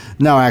seen it?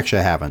 No, actually,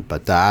 I haven't.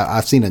 But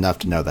I've seen enough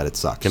to know that it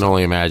sucks. Can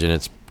only imagine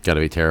it's got to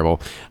be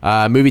terrible.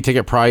 Movie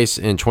ticket price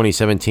in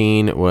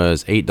 2017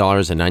 was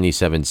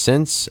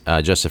 $8.97.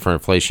 Adjusted for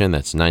inflation,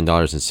 that's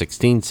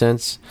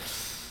 $9.16.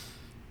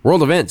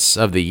 World events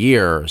of the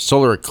year.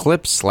 Solar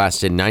eclipse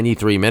lasted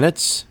 93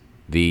 minutes.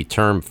 The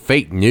term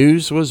fake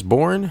news was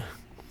born.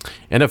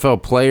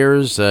 NFL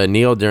players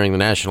kneeled during the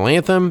national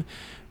anthem.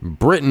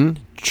 Britain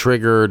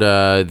triggered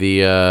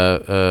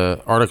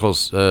the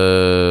Articles 50,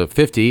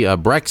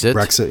 Brexit.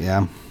 Brexit,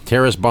 yeah.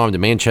 Terrorists bombed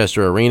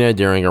Manchester Arena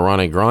during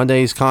Ariana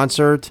Grande's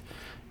concert.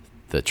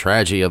 The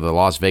tragedy of the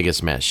Las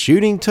Vegas mass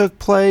shooting took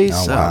place.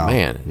 Oh, wow.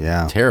 Man.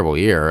 Yeah. Terrible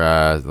year.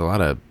 A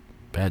lot of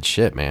bad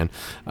shit, man.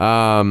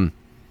 Time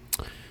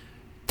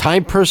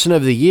Person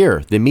of the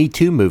Year, the Me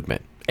Too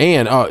movement.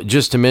 And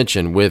just to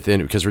mention,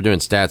 because we're doing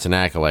stats and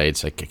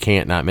accolades, I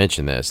can't not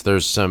mention this.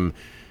 There's some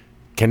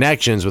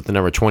connections with the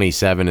number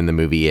 27 in the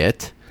movie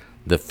It.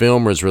 The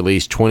film was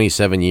released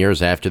 27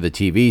 years after the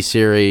TV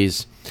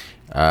series.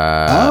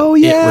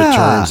 It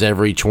returns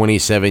every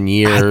 27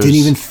 years. I didn't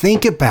even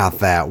think about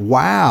that.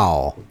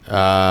 Wow.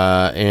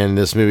 And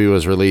this movie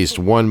was released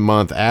 1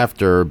 month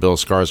after Bill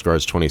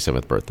Skarsgård's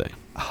 27th birthday.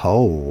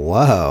 Oh,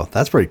 whoa.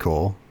 That's pretty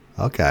cool.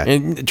 Okay.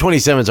 And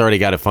 27's already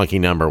got a funky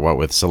number, what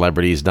with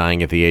celebrities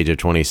dying at the age of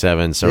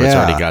 27, so it's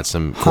already got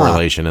some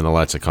correlation in the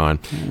lexicon.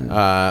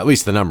 At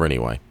least the number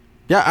anyway.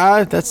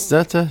 Yeah, that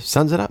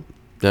sums it up.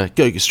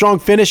 Good. Strong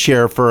finish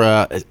here for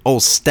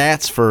old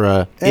stats for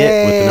It with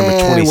the number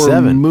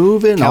 27. We're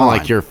moving on. Kind of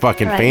like your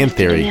fucking fan Mr.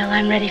 theory. DeMille,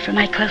 I'm ready for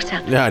my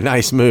close-up. Yeah,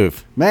 nice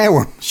move.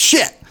 Man,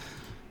 shit.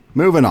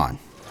 Moving on.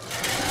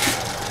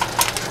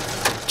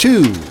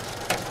 2.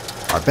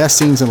 Our best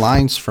scenes and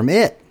lines from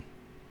It.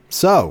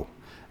 So,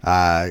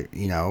 I'm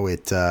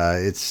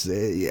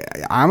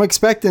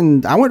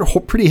expecting, I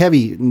went pretty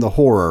heavy in the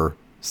horror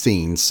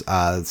scenes,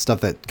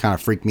 stuff that kind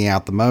of freaked me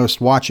out the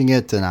most watching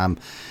it, and I'm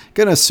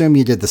going to assume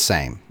you did the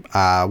same.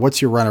 What's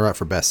your runner-up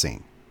for best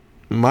scene?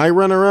 My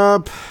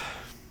runner-up,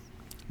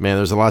 man,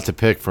 there's a lot to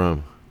pick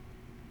from,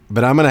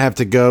 but I'm going to have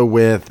to go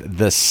with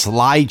the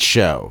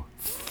slideshow.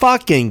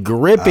 Fucking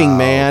gripping,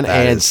 man,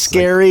 and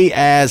scary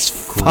as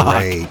fuck.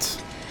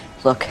 Great.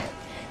 Look,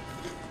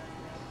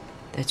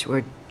 that's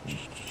where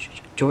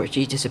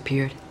Georgie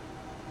disappeared.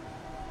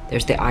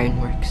 There's the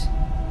ironworks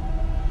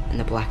and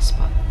the black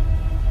spot.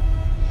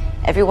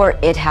 Everywhere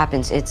it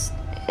happens, it's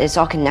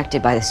all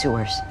connected by the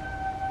sewers.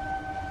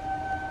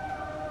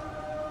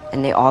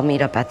 And they all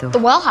meet up at the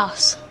well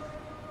house.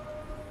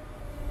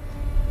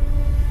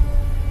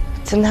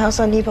 It's in the house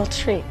on Depot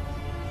Street.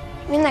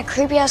 You mean that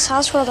creepy ass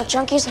house where all the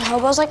junkies and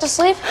hobos like to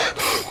sleep?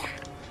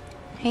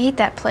 I hate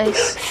that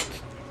place.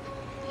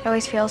 It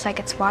always feels like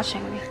it's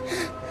watching me.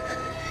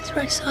 That's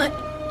where I saw it.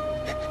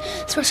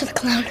 That's where I saw the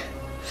clown.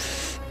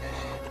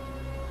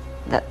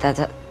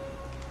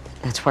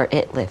 That's where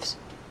it lives.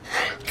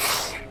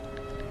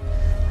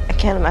 I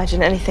can't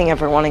imagine anything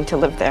ever wanting to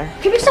live there.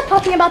 Can we stop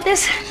talking about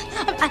this?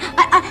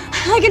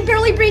 I can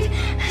barely breathe.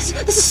 This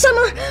is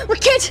summer. We're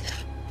kids.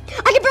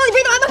 I can barely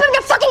breathe. I'm having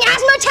a fucking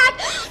asthma attack.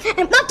 And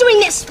I'm not doing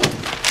this.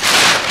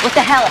 What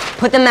the hell?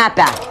 Put the map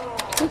back.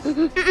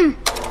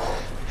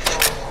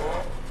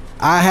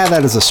 I have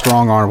that as a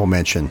strong honorable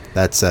mention.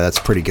 That's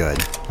pretty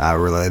good.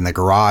 Really in the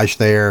garage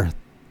there,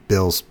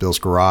 Bill's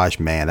garage.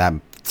 Man, that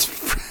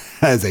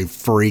is a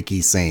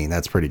freaky scene.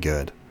 That's pretty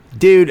good.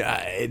 Dude,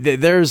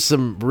 there's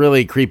some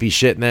really creepy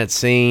shit in that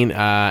scene.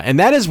 And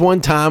that is one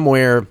time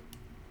where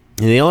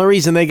the only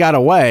reason they got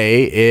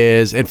away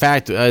is, in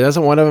fact,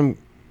 doesn't one of them...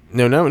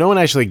 No one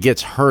actually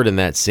gets hurt in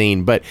that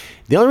scene, but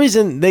the only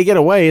reason they get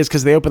away is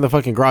because they open the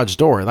fucking garage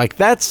door. Like,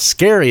 that's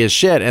scary as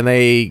shit, and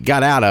they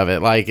got out of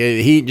it. Like,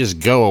 he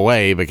just go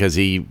away because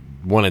he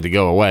wanted to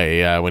go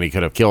away when he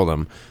could have killed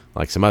him,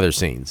 like some other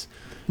scenes.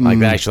 Like,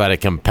 that actually had a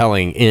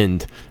compelling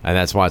end, and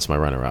that's why it's my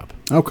runner-up.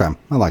 Okay,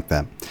 I like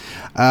that.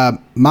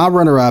 My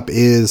runner-up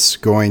is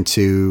going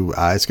to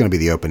be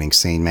the opening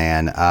scene,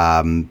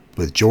 man,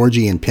 with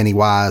Georgie and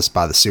Pennywise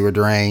by the sewer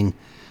drain.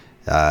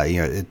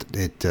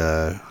 It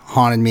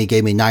haunted me,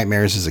 gave me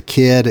nightmares as a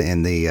kid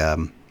in the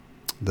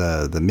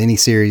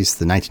miniseries,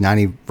 the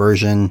 1990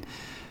 version,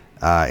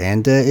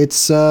 and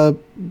it's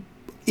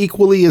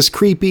equally as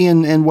creepy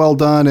and well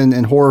done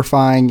and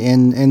horrifying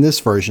in this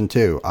version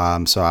too.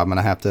 So I'm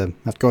gonna have to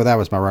go with that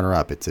as my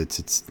runner-up.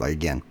 It's like,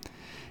 again,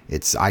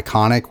 it's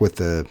iconic with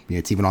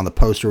it's even on the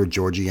poster with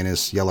Georgie in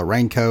his yellow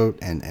raincoat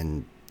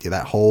and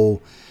that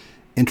whole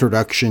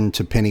introduction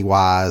to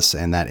Pennywise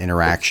and that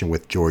interaction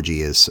with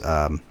Georgie is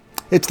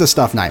it's the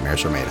stuff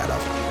nightmares are made out of.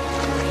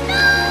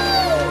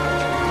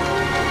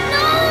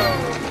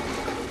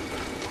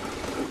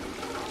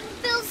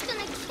 Bill's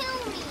gonna kill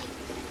me.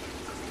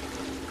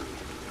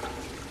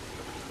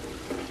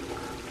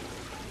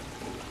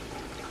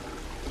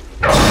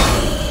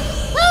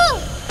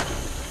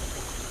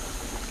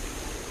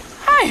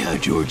 Hiya,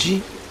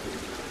 Georgie.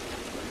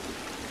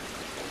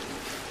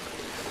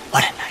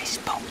 What a nice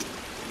boat.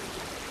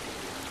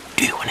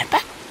 Do you want it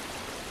back?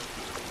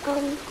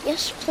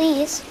 Yes,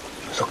 please.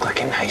 You look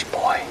like a nice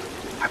boy.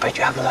 I bet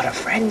you have a lot of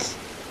friends.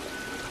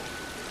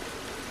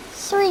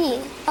 3,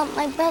 but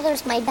my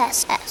brother's my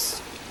best S.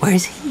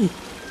 Where's he?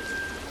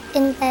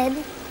 In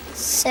bed,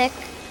 sick.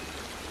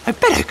 I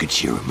bet I could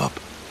cheer him up.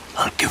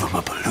 I'll give him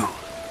a balloon.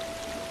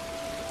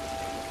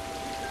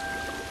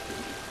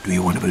 Do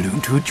you want a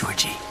balloon too,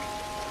 Georgie?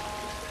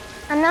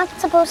 I'm not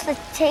supposed to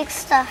take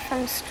stuff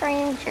from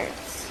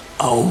strangers.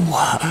 Oh,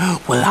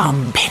 well,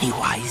 I'm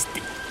Pennywise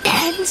the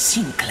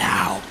dancing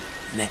clown.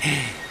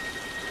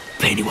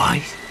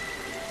 Pennywise?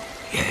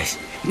 Yes,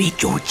 meet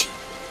Georgie.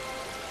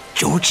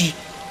 Georgie,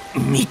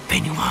 meet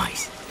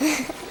Pennywise.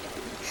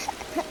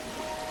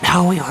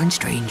 Now we aren't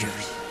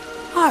strangers,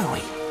 are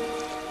we?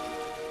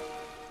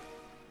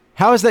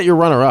 How is that your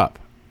runner-up?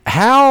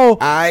 How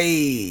I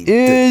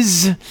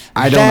is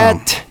don't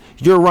that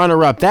your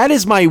runner-up. That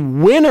is my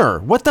winner.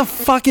 What the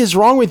fuck is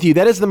wrong with you?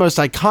 That is the most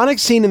iconic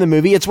scene in the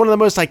movie. It's one of the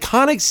most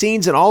iconic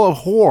scenes in all of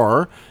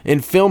horror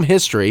in film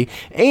history.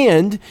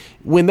 And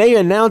when they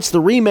announced the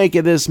remake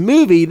of this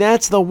movie,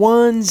 that's the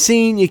one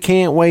scene you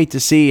can't wait to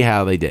see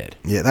how they did.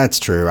 Yeah, that's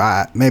true.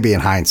 Maybe in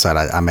hindsight,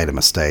 I made a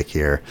mistake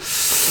here.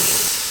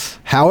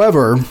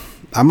 However,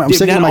 I'm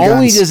sticking to my guns. Not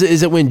only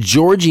is it when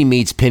Georgie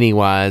meets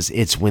Pennywise,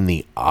 it's when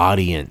the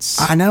audience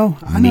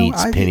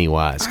meets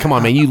Pennywise. Come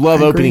on, man. You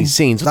love opening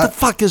scenes. What the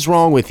fuck is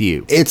wrong with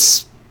you?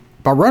 It's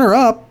my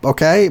runner-up,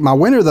 okay? My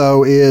winner,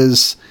 though,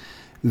 is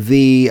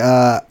the...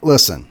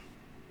 listen,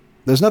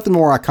 there's nothing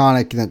more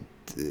iconic than...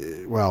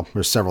 well,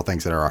 there's several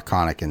things that are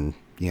iconic and,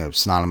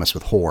 synonymous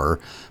with horror.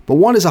 But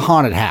one is a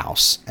haunted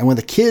house. And when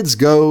the kids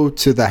go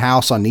to the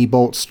house on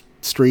Neibolt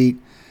Street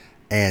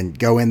and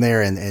go in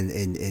there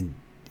and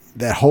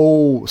that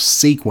whole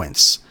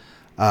sequence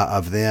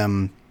of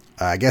them,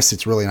 I guess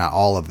it's really not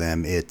all of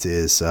them. It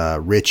is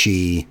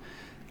Richie,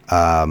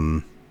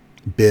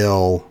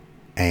 Bill,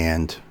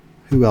 and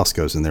who else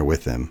goes in there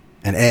with them?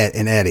 And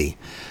Eddie.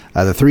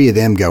 The three of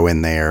them go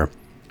in there,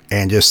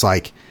 and just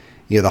like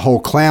the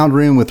whole clown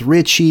room with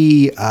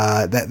Richie.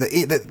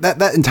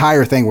 That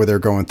entire thing where they're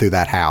going through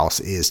that house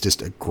is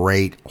just a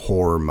great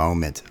horror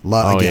moment.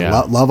 Love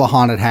a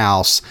haunted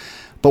house.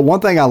 But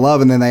one thing I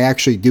love, and then they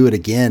actually do it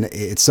again.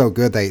 It's so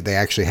good. They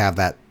actually have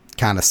that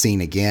kind of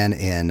scene again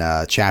in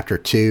chapter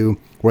 2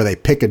 where they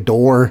pick a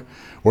door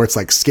where it's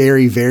like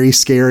scary, very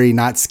scary,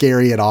 not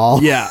scary at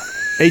all. Yeah.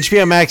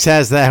 HBO Max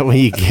has that when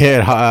you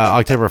get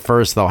October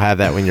 1st. They'll have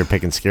that when you're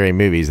picking scary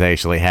movies. They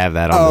actually have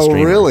that on the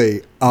streamer. Oh,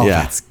 really? Oh,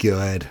 yeah. That's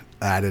good.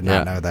 I did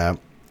not know that.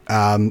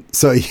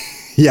 So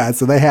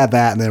they had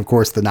that. And then, of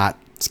course, the not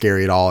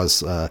scary at all is,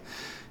 the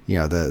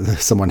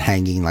someone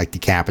hanging, like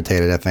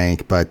decapitated, I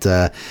think. But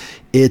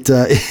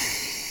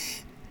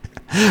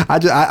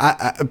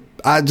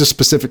I just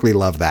specifically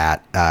love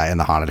that in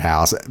the haunted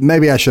house.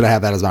 Maybe I should have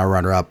had that as my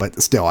runner-up,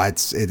 but still,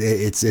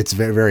 it's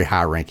very, very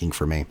high ranking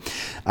for me.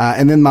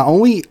 And then my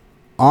only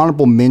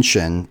honorable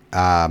mention,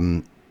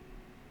 other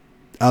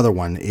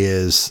one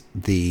is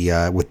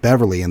the with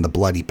Beverly in the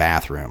bloody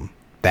bathroom.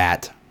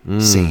 That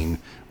scene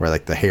where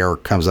like the hair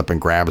comes up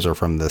and grabs her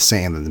from the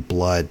sand and the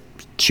blood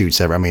shoots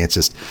everywhere. I mean, it's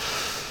just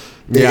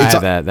I had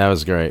that. That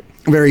was great.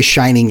 Very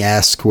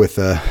Shining-esque with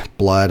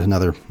blood,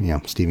 another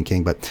Stephen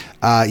King, but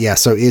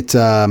so it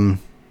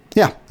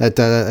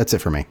that's it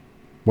for me.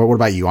 What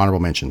about you? Honorable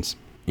mentions.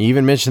 You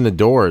even mentioned the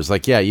doors.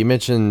 You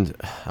mentioned.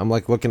 I'm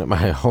like looking at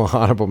my whole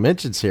honorable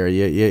mentions here.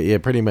 Yeah,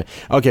 pretty much.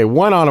 Okay,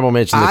 one honorable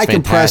mention. I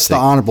compressed the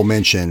honorable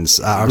mentions.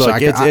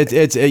 Look, you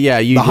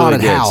the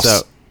haunted house.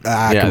 So,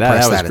 I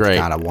compressed that into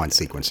kind of one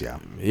sequence. Yeah.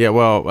 Yeah.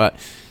 Well.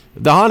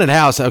 The haunted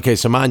house, okay,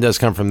 so mine does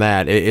come from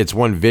that. It's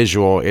one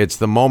visual. It's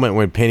the moment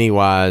when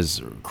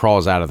Pennywise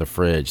crawls out of the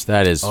fridge.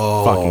 That is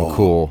fucking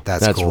cool.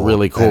 That's cool.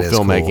 Really cool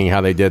filmmaking,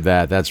 how they did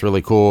that. That's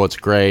really cool. It's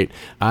great.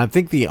 I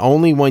think the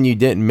only one you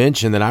didn't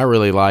mention that I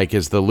really like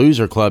is the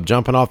Loser Club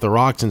jumping off the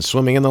rocks and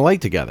swimming in the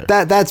lake together.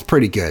 That's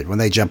pretty good when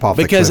they jump off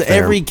the cliff. Because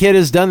every kid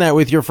has done that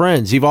with your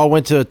friends. You've all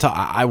went to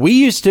we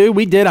used to.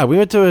 We did. We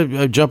went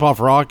to a jump off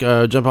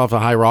a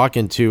high rock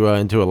into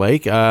a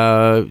lake.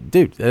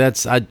 Dude,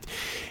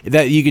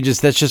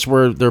 that's just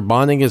where they're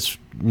bonding as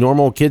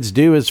normal kids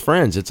do as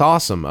friends. It's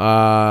awesome.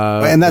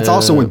 And that's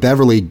also when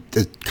Beverly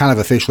kind of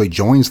officially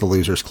joins the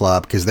Losers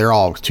Club because they're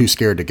all too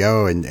scared to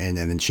go. And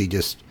then she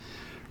just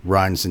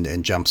runs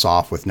and jumps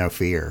off with no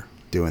fear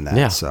doing that.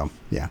 Yeah. So,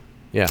 yeah.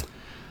 Yeah.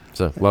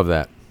 So, love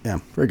that. Yeah.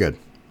 Very good.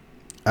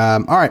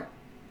 All right.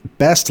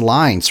 Best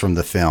lines from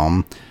the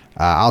film.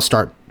 I'll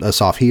start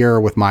us off here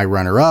with my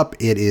runner-up.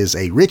 It is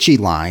a Richie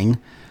line.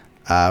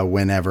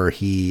 Whenever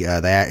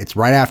it's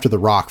right after the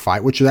rock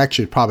fight, which is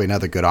actually probably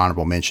another good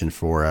honorable mention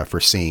for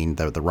seeing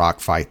the rock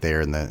fight there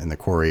in the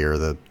quarry or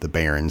the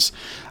Barrens.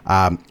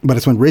 But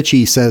it's when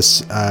Richie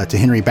says to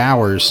Henry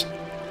Bowers,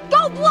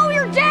 "Go blow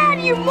your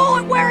dad, you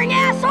mullet-wearing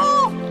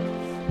asshole!"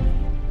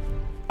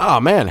 Oh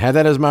man, had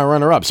that as my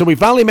runner-up. So we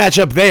finally match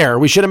up there.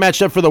 We should have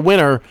matched up for the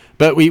winner,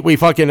 but we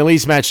fucking at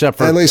least matched up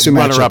for at least we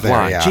runner-up there,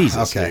 line. Yeah.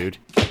 Jesus, okay. dude.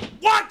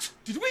 What?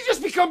 Did we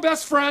just become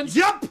best friends?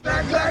 Yup.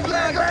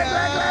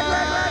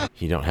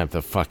 You don't have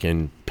the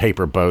fucking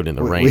paper boat in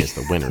the rain as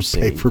the winner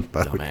scene. Paper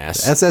boat.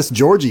 Dumbass. SS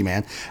Georgie,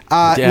 man.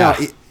 That's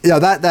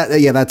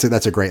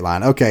a great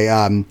line.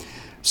 Okay.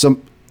 So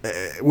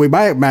we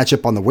might match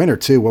up on the winner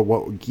too.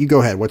 What you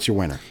go ahead. What's your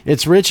winner?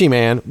 It's Richie,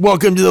 man.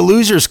 Welcome to the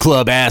Losers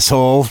Club,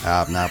 asshole.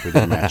 No, we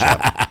didn't match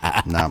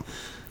up.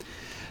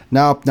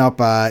 Nope.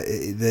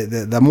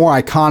 The more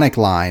iconic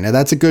line, and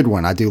that's a good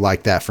one. I do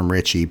like that from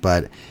Richie,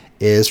 but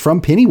is from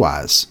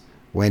Pennywise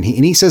when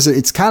he says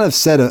it's kind of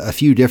said a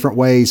few different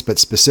ways, but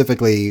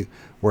specifically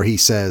where he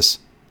says,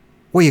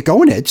 "Where you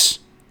going, Eds?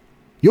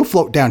 You'll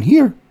float down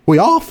here. We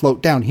all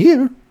float down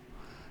here."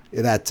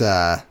 That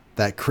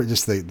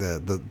just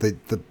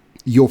the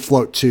you'll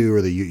float too, or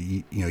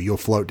you'll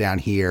float down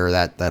here.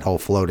 That whole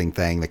floating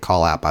thing, the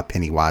call out by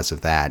Pennywise of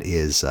that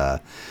is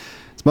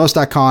it's most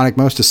iconic,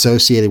 most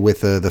associated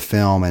with the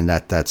film, and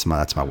that's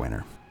my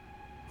winner.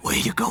 Where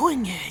you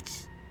going, Eds?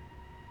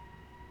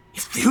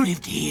 If you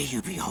lived here,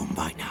 you'd be home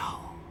by now.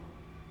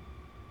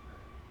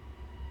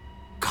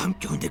 Come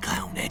join the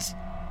clownets.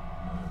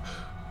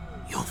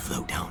 You'll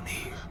float down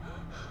here.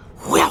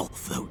 We'll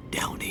float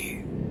down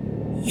here.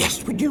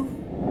 Yes, we do.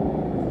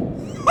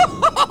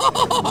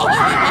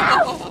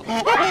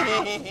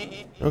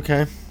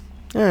 Okay.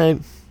 All right.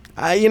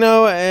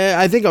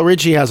 I think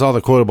Richie has all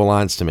the quotable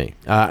lines to me.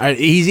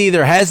 He's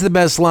either has the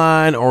best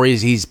line or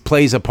he's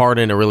plays a part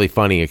in a really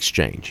funny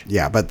exchange.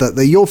 Yeah, but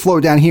the "you'll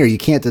float down here," you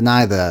can't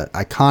deny the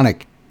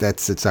iconic.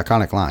 It's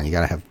iconic line. You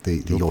got to have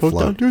the "you'll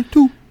float down here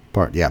too"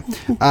 part. Yeah.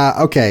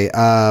 Okay.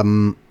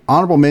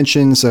 Honorable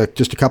mentions.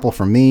 Just a couple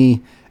from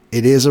me.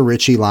 It is a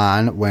Richie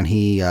line when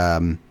he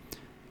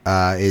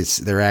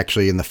they're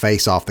actually in the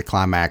face-off, the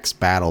climax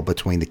battle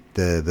between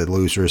the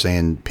losers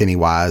and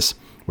Pennywise,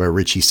 where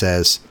Richie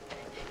says,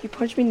 You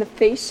punched me in the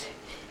face.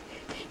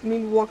 You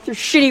made me walk through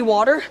shitty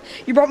water.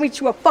 You brought me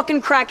to a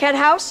fucking crackhead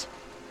house.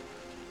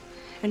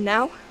 And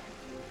now,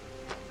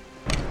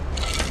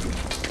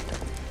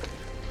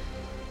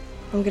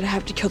 I'm gonna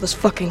have to kill this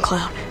fucking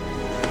clown.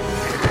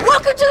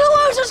 Welcome to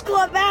the Losers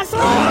Club,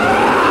 asshole!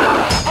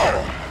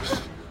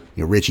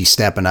 Richie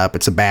stepping up.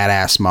 It's a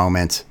badass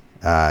moment.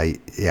 So I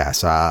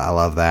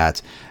love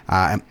that.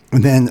 And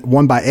then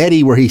one by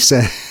Eddie where he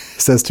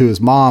says to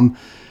his mom,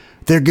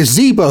 they're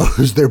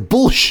gazebos. They're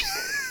bullshit.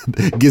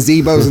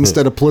 Gazebos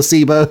instead of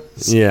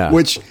placebos. Yeah.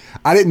 Which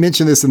I didn't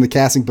mention this in the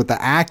casting, but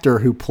the actor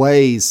who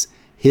plays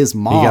his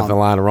mom. He got the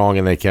line wrong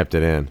and they kept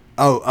it in.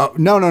 Oh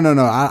no.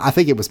 I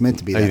think it was meant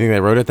to be that. You think they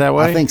wrote it that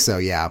way? I think so,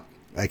 yeah.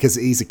 Because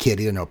he's a kid,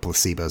 he doesn't know what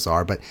placebos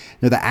are. But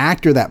the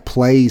actor that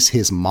plays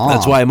his mom.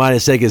 That's why I might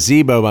have said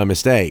gazebo by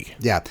mistake.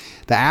 Yeah.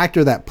 The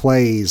actor that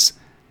plays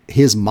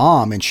his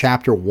mom in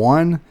chapter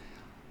 1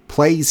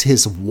 plays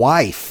his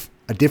wife,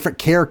 a different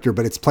character,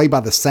 but it's played by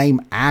the same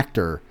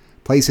actor,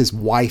 plays his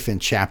wife in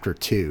chapter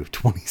 2,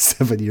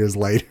 27 years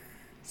later.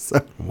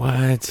 So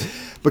what?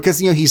 Because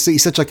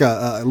he's such like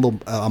a little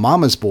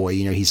mama's boy.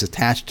 He's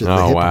attached to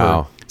the hip of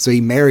her. So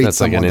he married.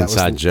 That's like an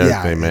inside joke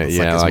they made.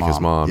 Yeah, like his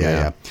mom.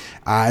 Yeah.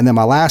 And then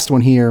my last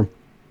one here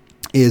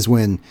is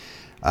when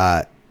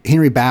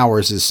Henry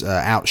Bowers is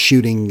out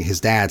shooting his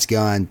dad's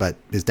gun, but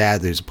his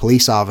dad, there's a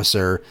police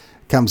officer,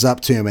 comes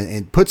up to him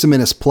and puts him in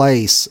his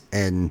place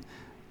and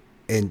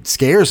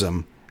scares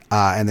him,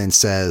 and then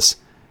says,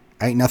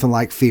 "Ain't nothing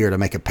like fear to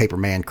make a paper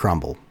man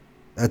crumble."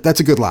 That's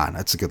a good line.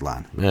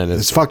 Yeah,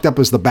 as fucked up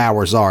as the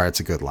Bowers are, it's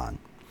a good line.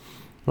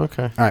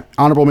 Okay. All right.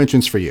 Honorable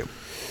mentions for you.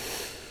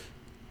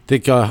 I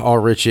think all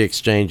Richie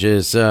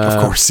exchanges.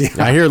 Of course, yeah.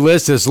 I hear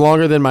list is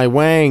longer than my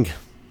wang.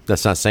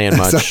 That's not saying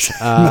much.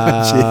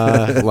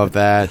 Love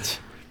that.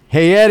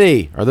 Hey,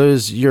 Eddie, are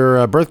those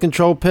your birth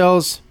control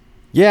pills?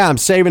 Yeah, I'm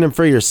saving them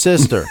for your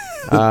sister.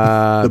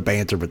 The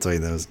banter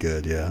between those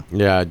good, yeah.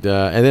 Yeah,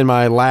 and then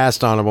my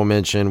last honorable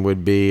mention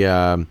would be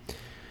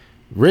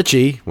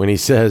Richie when he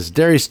says,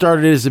 Derry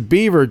started as a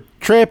beaver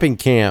trapping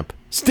camp.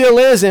 Still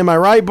is, am I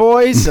right,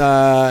 boys?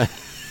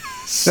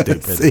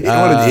 Stupid. What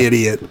an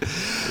idiot.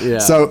 Yeah.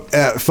 So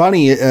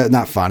funny,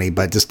 not funny,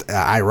 but just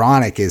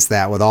ironic is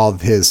that with all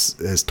of his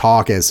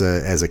talk as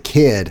a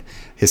kid,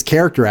 his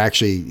character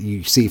actually,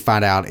 you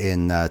find out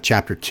in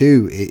chapter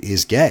 2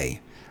 is gay.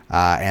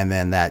 And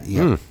then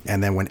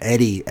and then when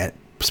Eddie,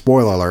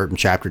 spoiler alert, in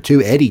chapter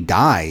 2, Eddie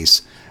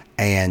dies,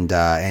 and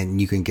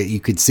you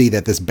could see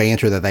that this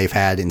banter that they've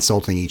had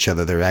insulting each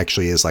other, there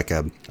actually is like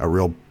a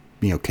real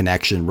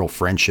connection, real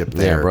friendship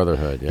there. Yeah,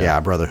 brotherhood. Yeah,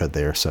 brotherhood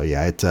there. So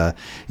yeah,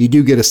 you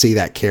do get to see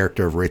that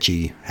character of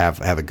Richie have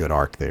a good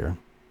arc there.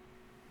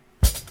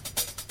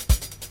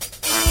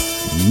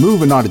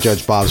 Moving on to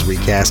Judge Bob's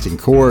Recasting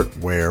Court,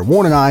 where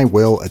Warren and I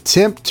will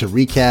attempt to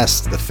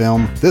recast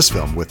this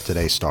film with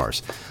today's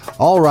stars.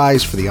 All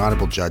rise for the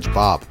Honorable Judge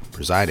Bob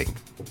presiding.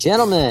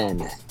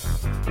 Gentlemen,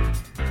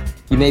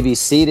 you may be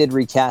seated.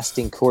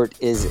 Recasting Court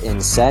is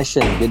in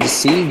session. Good to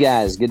see you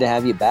guys. Good to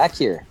have you back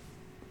here.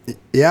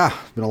 Yeah,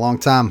 been a long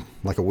time,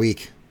 like a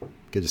week.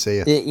 Good to see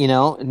you.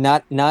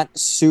 Not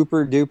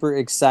super duper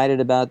excited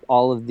about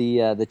all of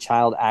the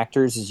child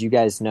actors, as you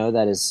guys know.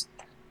 That is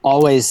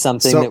always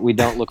something that we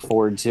don't look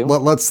forward to.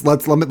 Let's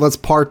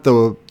part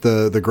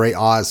the Great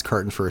Oz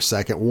curtain for a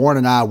second. Warren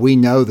and I, we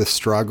know the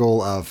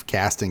struggle of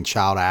casting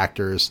child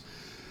actors.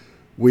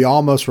 We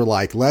almost were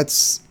like,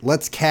 let's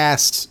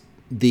cast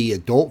the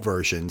adult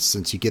versions,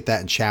 since you get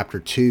that in chapter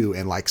 2,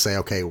 and like say,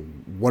 okay,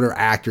 what are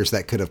actors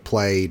that could have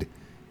played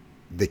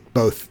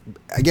both?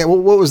 Again,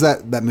 what was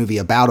that movie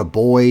About a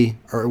Boy,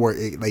 or where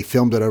they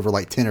filmed it over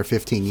like 10 or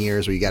 15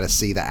 years, where you got to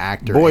see the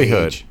actor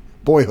age.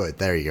 Boyhood.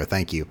 There you go.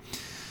 Thank you.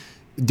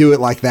 Do it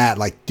like that,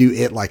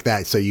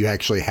 so you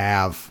actually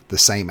have the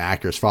same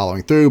actors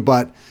following through.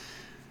 But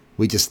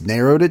we just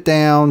narrowed it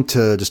down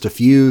to just a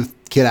few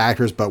kid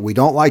actors. But we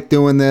don't like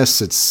doing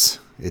this. It's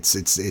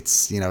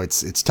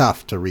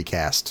tough to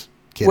recast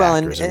kid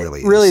actors. And it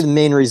really is. The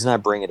main reason I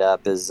bring it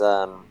up is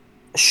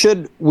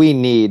should we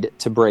need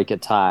to break a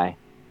tie,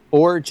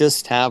 or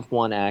just have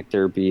one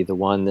actor be the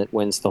one that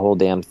wins the whole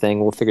damn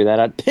thing? We'll figure that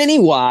out.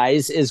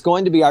 Pennywise is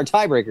going to be our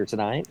tiebreaker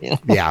tonight.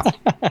 Yeah,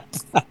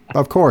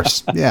 of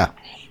course. Yeah.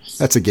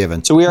 That's a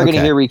given. So we are going to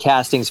Okay. hear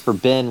recastings for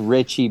Ben,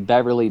 Richie,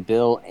 Beverly,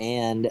 Bill,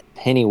 and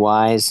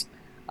Pennywise.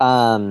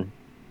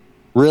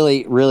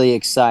 Really, really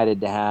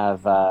excited to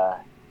have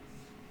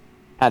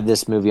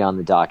this movie on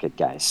the docket,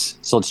 guys.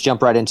 So let's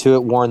jump right into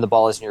it. Warren, the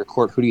ball is in your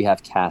court. Who do you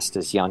have cast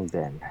as young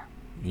Ben?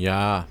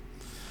 Yeah.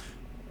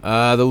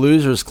 The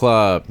Losers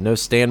Club. No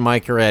Stan,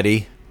 Mike, or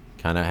Eddie.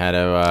 Kind of had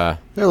a...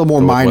 They're a little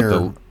more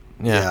minor.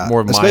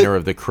 More minor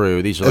of the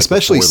crew. These are like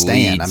especially the four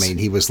Stan. leads. I mean,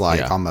 he was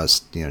like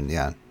almost,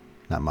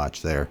 not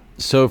much there.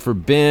 So for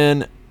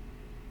Ben,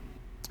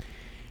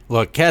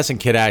 look, casting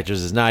kid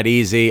actors is not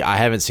easy. I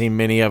haven't seen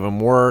many of them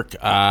work.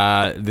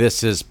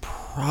 This is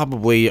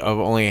probably of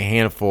only a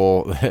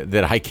handful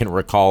that I can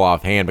recall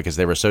offhand because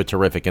they were so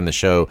terrific in the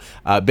show.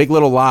 Big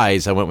Little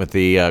Lies, I went with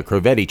the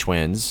Crovetti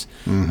twins.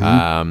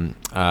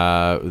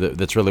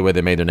 That's really where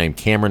they made their name,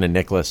 Cameron and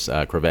Nicholas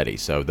Crovetti.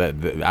 So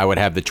I would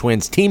have the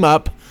twins team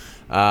up.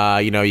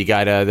 You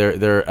got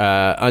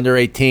they're under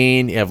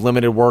 18. You have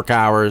limited work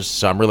hours,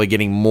 so I'm really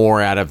getting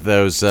more out of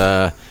those.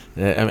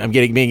 I'm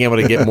being able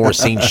to get more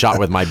scenes shot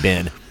with my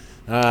Ben.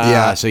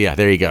 So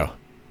there you go.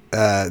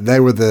 They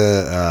were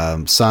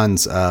the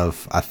sons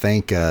of, I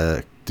think,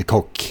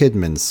 Nicole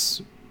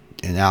Kidman's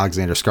and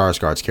Alexander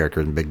Skarsgård's character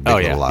in Big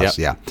Little Lies.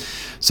 Yep. Yeah.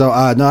 So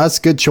no, that's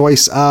a good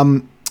choice.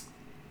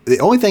 The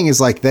only thing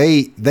is like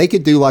they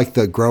could do like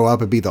the grow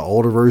up and be the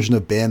older version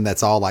of Ben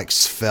that's all like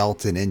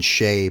svelte and in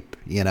shape,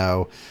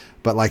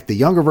 but like the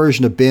younger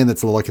version of Ben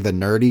that's a little like the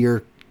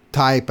nerdier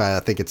type.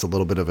 I think it's a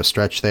little bit of a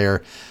stretch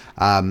there.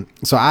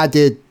 So I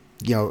did,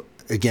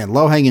 again,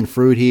 low hanging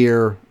fruit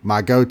here.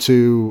 My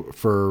go-to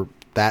for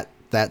that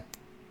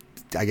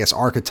I guess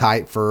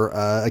archetype for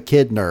a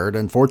kid nerd,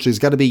 unfortunately, has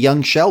got to be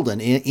young Sheldon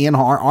in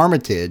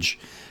Armitage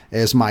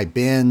as my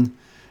Ben.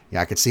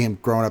 I could see him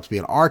growing up to be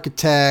an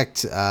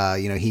architect.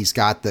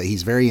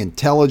 He's very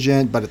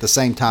intelligent, but at the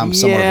same time,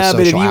 somewhat of a social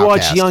but if you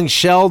outcast. watch Young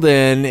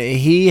Sheldon,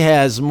 he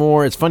has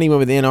more. It's funny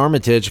within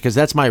Armitage because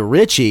that's my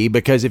Richie.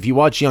 Because if you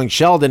watch Young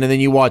Sheldon and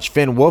then you watch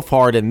Finn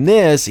Wolfhard in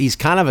this, he's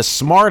kind of a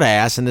smart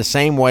ass in the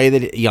same way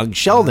that Young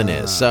Sheldon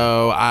is.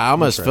 So I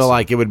almost feel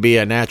like it would be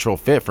a natural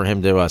fit for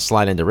him to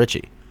slide into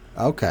Richie.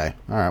 Okay,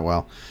 all right.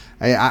 Well,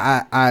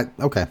 I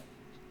okay.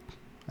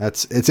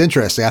 It's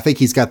interesting. I think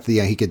he's got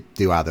he could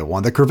do either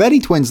one. The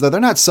Crovetti twins, though, they're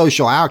not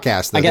social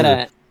outcasts. I got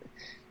a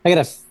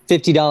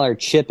 $50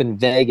 chip in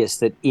Vegas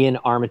that Ian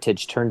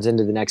Armitage turns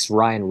into the next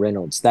Ryan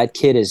Reynolds. That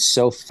kid is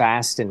so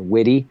fast and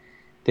witty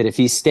that if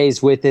he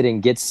stays with it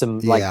and gets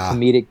some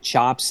comedic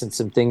chops and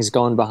some things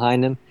going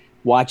behind him,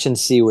 watch and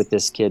see what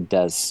this kid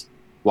does.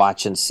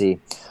 Watch and see.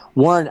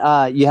 Warren,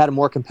 you had a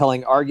more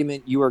compelling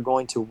argument. You are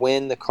going to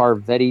win the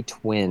Carvetti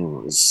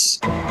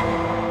twins.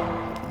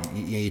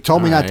 You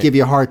told me not to give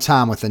you a hard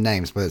time with the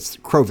names, but it's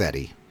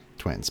Crovetti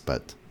twins.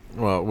 But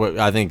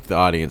I think the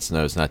audience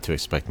knows not to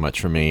expect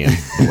much from me in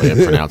the way of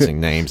pronouncing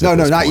names. No,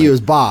 not you. It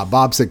was Bob.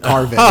 Bob said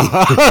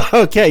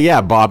Carvetti. Okay,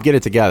 yeah, Bob, get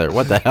it together.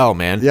 What the hell,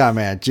 man? Yeah,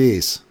 man.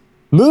 Jeez.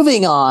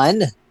 Moving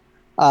on,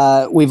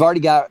 we've already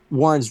got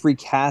Warren's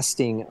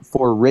recasting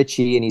for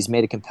Richie, and he's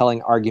made a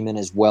compelling argument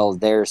as well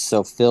there.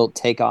 So, Phil,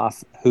 take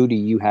off. Who do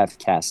you have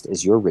cast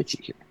as your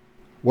Richie here?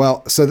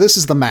 Well, so this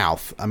is the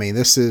mouth. I mean,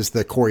 this is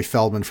the Corey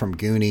Feldman from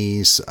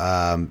Goonies.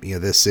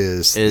 This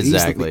is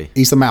exactly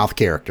he's the mouth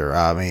character.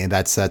 I mean,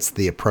 that's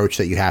the approach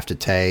that you have to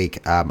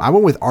take. I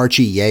went with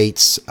Archie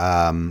Yates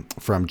from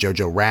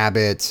Jojo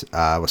Rabbit.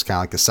 Was kind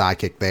of like the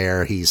sidekick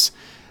there. He's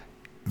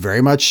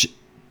very much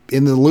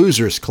in the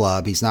Losers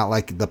Club. He's not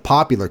like the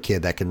popular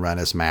kid that can run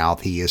his mouth.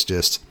 He's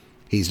just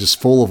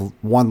full of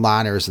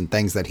one-liners and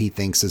things that he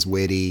thinks is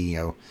witty.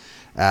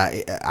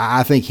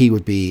 I think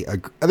he'd be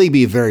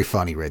a very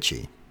funny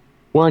Richie.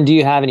 Warren, do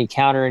you have any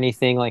counter or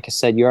anything? Like I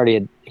said, you already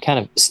had kind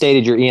of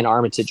stated your Ian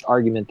Armitage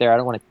argument there. I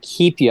don't want to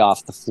keep you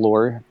off the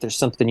floor. If there's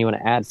something you want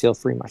to add, feel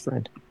free, my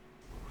friend.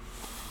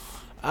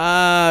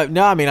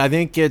 No, I mean, I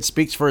think it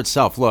speaks for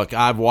itself. Look,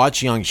 I've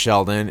watched Young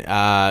Sheldon.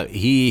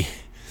 He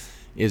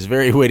is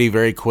very witty,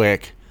 very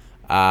quick,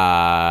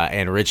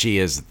 and Richie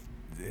is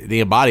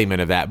the embodiment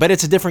of that. But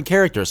it's a different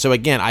character. So,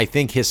 again, I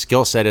think his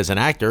skill set as an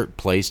actor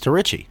plays to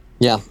Richie.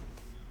 Yeah.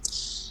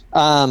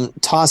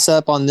 Toss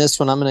up on this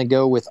one. I'm going to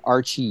go with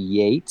Archie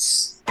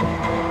Yates.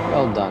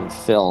 Well done,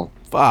 Phil.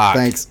 Fuck.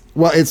 Thanks.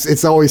 Well,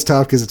 it's always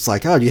tough because it's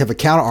like, oh, do you have a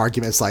counter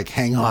argument? It's like,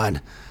 hang on,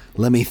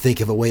 let me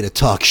think of a way to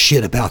talk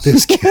shit about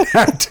this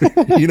character.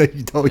 you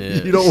don't want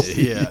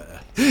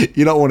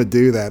to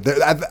do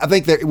that. I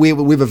think that we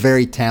have a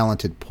very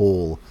talented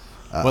pool.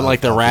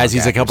 Like the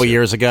Razzies a couple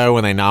years ago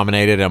when they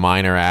nominated a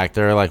minor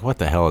actor. Like, what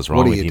the hell is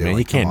wrong with you, man?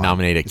 You can't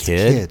nominate a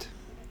kid.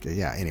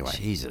 Yeah, anyway.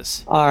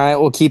 Jesus. All right,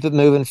 we'll keep it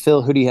moving.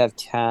 Phil, who do you have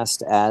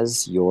cast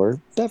as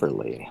your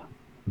Beverly?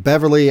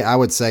 Beverly, I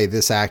would say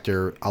this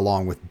actor,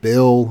 along with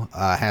Bill,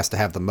 has to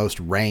have the most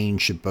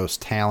range,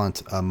 most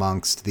talent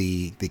amongst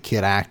the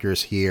kid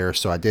actors here.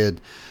 So I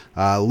did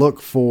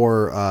look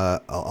for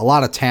a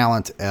lot of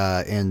talent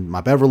in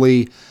my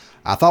Beverly.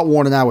 I thought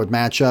Warren and I would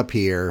match up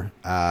here.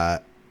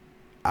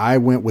 I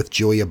went with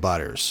Julia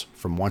Butters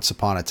from Once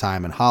Upon a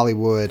Time in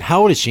Hollywood.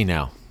 How old is she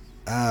now?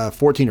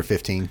 14 or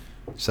 15.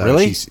 So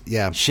Really?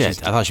 Yeah.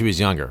 Shit, I thought she was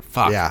younger.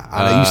 Fuck. Yeah,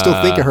 I know, you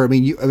still think of her.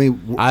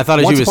 I thought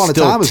she was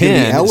still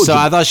 10. So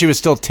I thought she was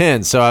still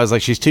 10. So I was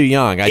like, she's too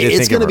young.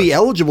 It's going to be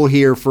eligible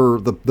here for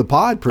the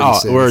pod pretty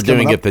soon. We're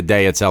doing it the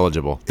day it's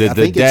eligible.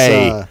 The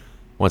day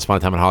Once Upon a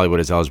Time in Hollywood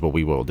is eligible,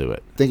 we will do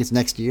it. I think it's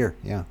next year.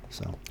 Yeah.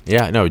 So.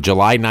 Yeah, no,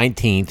 July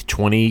 19th,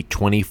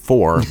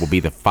 2024 will be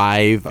the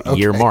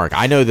 5-year mark.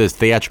 I know the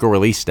theatrical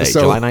release date,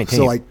 July 19th.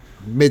 So like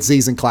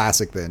mid-season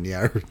classic then,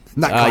 yeah.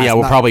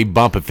 We'll probably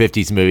bump a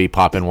 50s movie,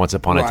 pop in Once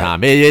Upon a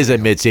Time. It is a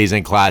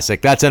mid-season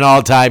classic. That's an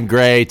all-time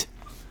great.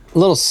 A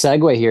little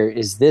segue here.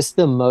 Is this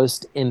the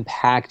most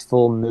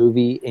impactful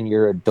movie in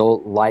your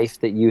adult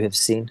life that you have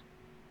seen?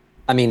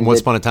 I mean,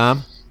 Once Upon a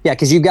Time? Yeah,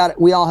 because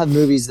we all have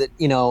movies that,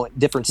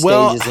 different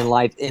stages in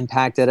life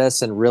impacted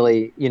us and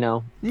really,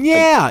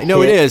 Yeah,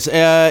 no, it is.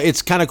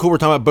 It's kind of cool we're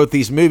talking about both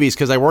these movies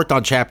because I worked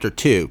on Chapter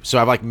 2. So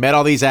I've met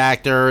all these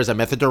actors. I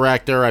met the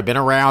director. I've been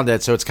around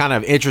it. So it's kind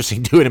of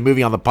interesting doing a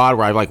movie on the pod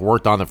where I've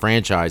worked on the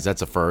franchise.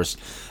 That's a first.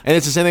 And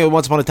it's the same thing with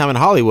Once Upon a Time in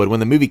Hollywood. When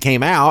the movie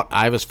came out,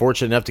 I was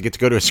fortunate enough to get to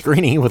go to a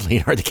screening with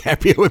Leonardo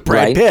DiCaprio and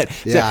Brad Pitt.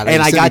 Yeah,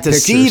 and I got to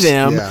see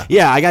them.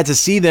 Yeah, I got to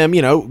see them,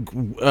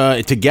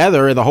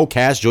 together. The whole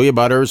cast. Julia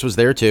Butters was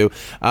there too.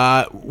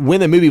 When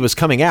the movie was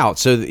coming out.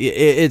 So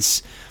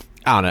it's,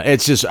 I don't know.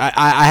 It's just,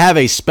 I have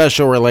a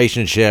special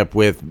relationship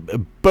with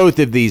both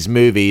of these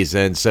movies.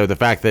 And so the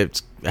fact that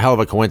it's a hell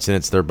of a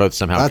coincidence they're both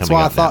somehow coming out. That's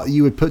why I thought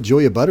you would put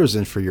Julia Butters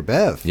in for your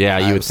Bev. Yeah,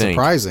 you would think.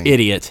 Surprising.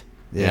 Idiot.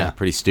 Yeah,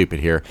 pretty stupid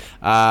here.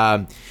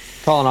 Call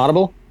an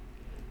audible?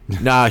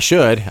 No, I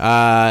should.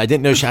 I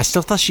didn't know. I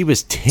still thought she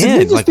was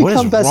 10. What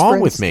is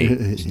wrong with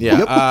me?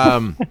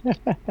 Yeah.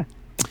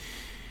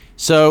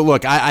 So,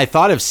 look, I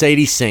thought of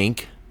Sadie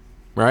Sink,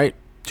 right?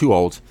 Too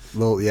old.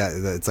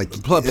 It's like She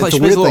it's a weird plays a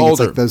thing. little It's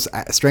older. like those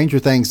Stranger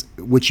Things,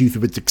 which you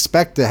would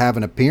expect to have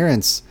an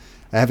appearance,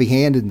 a heavy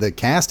hand in the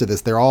cast of this.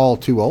 They're all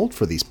too old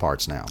for these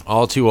parts now.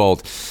 All too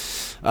old.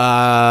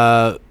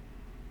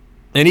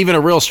 And even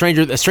a real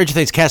Stranger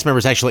Things cast member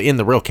is actually in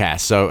the real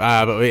cast. So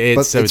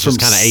it's just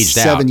kind of aged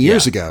out. 7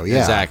 years ago, yeah.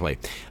 Exactly.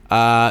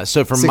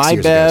 So for 6 my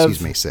years Bev, ago,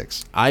 excuse me,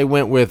 6. I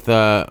went with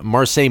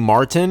Marseille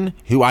Martin,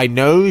 who I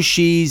know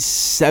she's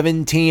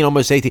 17,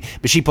 almost 18,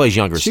 but she plays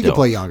younger still. She can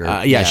play younger.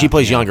 She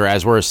plays younger,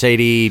 as where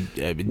Sadie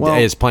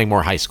is playing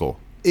more high school.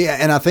 Yeah,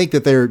 and I think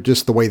that they're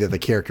just the way that the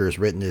character is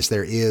written is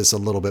there is a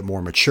little bit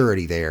more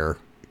maturity there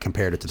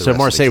compared to the rest So of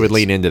Marseille the would kids.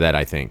 lean into that,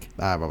 I think.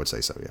 I would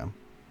say so, yeah.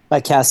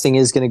 That casting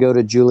is going to go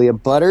to Julia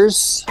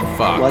Butters.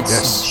 Fuck.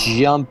 Let's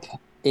jump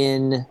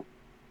in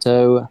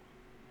to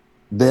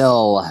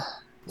Bill.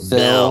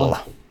 Phil.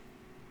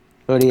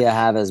 Who do you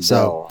have as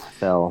Bill?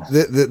 Phil.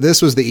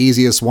 This was the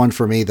easiest one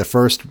for me. The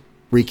first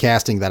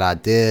recasting that I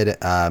did,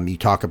 we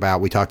talked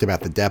about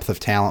the depth of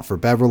talent for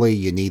Beverly.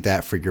 You need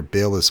that for your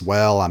Bill as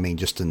well. I mean,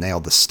 just to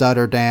nail the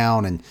stutter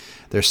down. And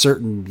there's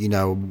certain,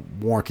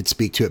 Warren could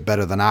speak to it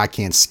better than I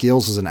can,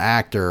 skills as an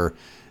actor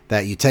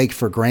that you take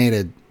for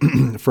granted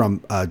from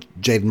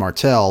Jaden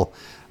Martell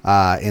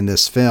in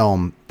this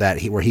film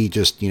where he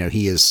just,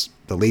 he is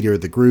the leader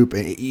of the group.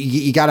 And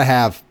you got to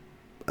have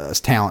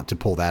talent to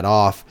pull that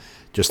off,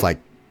 just like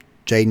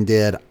Jaden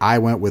did. I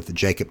went with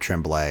Jacob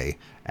Tremblay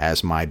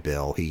as my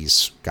Bill.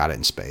 He's got it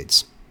in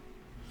spades.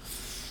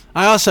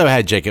 I also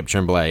had Jacob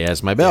Tremblay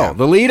as my Bill,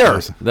 the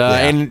leader,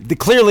 and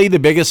clearly the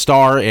biggest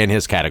star in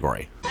his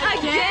category.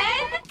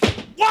 Again?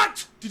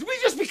 What? Did we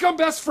just become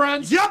best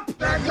friends? Yup.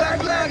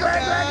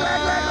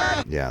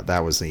 Yeah,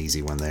 that was the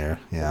easy one there.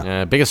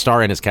 Yeah, biggest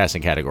star in his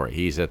casting category.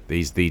 He's the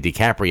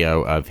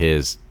DiCaprio of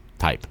his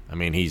type. I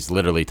mean, he's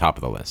literally top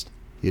of the list.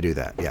 You do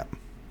that, yeah.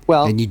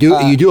 Well, and you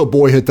do a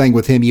Boyhood thing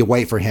with him. You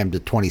wait for him to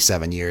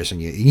 27 years,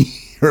 and you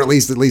or at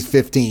least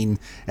 15,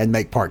 and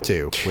make part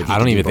 2. I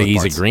don't even think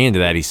he's agreeing to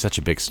that. He's such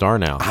a big star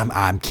now.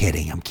 I'm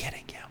kidding.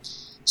 Yeah.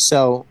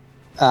 So,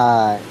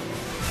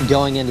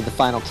 going into the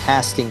final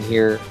casting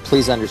here,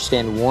 please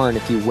understand, Warren,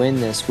 if you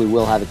win this, we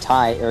will have a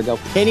tie. Ergo,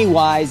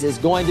 Pennywise is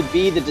going to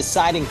be the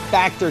deciding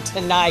factor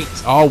tonight.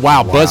 Oh,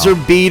 wow. Buzzer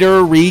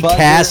beater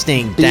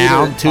recasting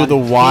down to the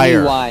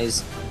wire.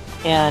 Pennywise.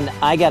 And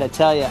I got to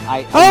tell you,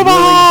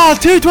 Omaha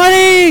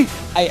 220!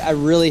 I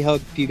really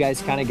hope you guys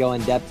kind of go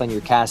in depth on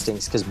your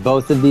castings because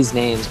both of these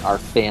names are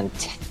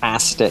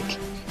fantastic.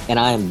 And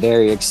I am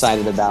very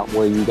excited about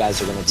where you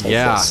guys are going to take this.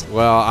 Yeah,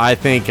 well, I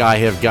think I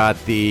have got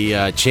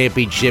the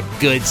championship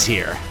goods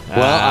here.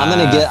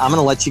 Well, I'm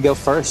gonna let you go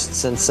first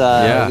since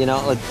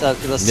let's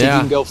see if you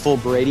can go full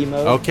Brady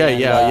mode. Okay,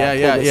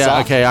 yeah.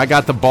 Okay, I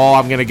got the ball.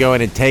 I'm gonna go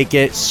in and take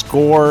it,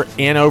 score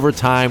in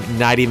overtime.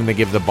 Not even to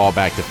give the ball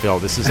back to Phil.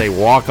 This is a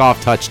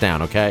walk-off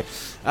touchdown. Okay,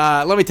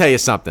 let me tell you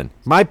something.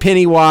 My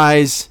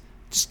Pennywise,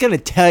 just gonna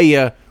tell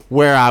you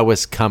where I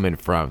was coming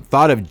from.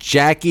 Thought of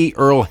Jackie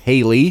Earl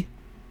Haley.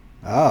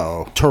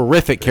 Oh,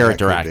 terrific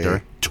character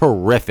actor,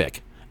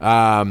 terrific.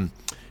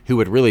 Who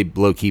would really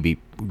low-key be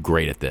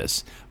great at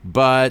this.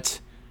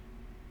 But,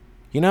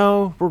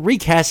 we're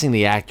recasting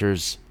the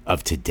actors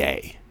of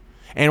today.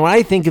 And when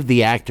I think of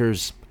the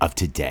actors of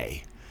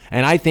today,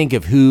 And I think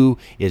of who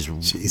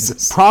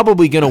is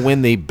probably going to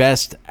win the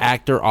Best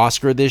Actor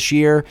Oscar this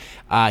year.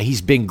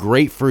 He's been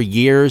great for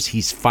years.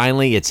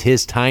 It's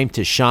his time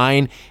to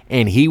shine,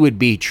 and he would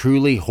be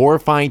truly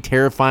horrifying,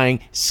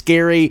 terrifying,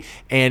 scary,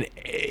 and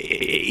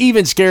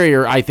even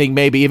scarier, I think,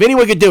 maybe. If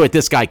anyone could do it,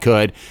 this guy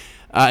could.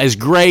 As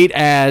great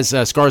as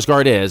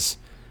Skarsgård is,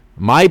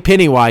 my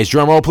Pennywise,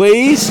 drumroll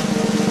please,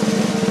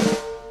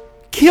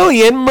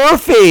 Cillian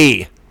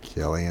Murphy.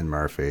 Cillian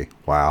Murphy.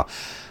 Wow.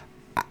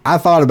 I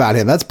thought about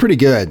him. That's pretty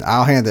good.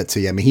 I'll hand that to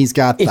you. I mean, he's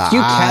got the eyes. If you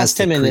cast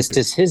him in creepy. this,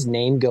 does his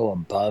name go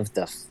above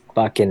the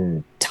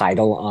fucking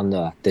title on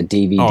the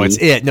DVD? Oh, it's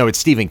It. No, it's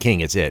Stephen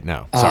King. It's It.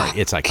 No, sorry.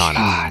 It's iconic.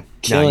 God,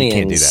 no, you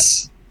can't do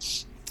that.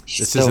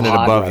 This so isn't it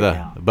hot above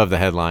right above the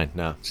headline.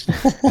 No.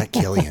 That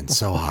Cillian's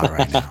so hot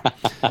right now.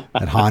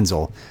 That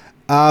Hansel.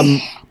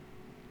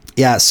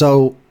 Yeah,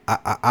 so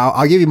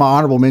I'll give you my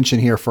honorable mention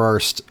here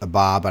first,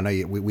 Bob. I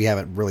know we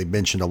haven't really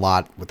mentioned a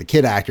lot with the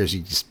kid actors.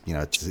 You just,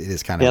 it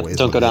is kind of. Yep,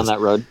 don't go down that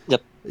road.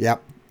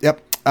 Yep.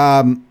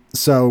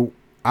 So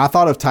I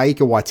thought of Taika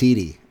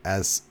Waititi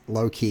as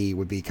low key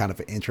would be kind of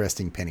an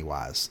interesting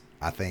Pennywise.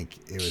 I think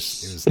it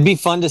was. It'd be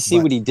fun to see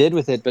what he did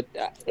with it, but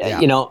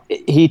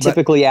he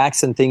typically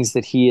acts in things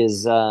that he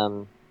is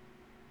the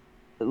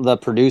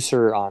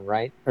producer on,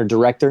 right, or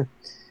director.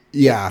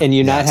 Yeah, and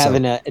you're not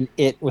having an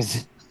it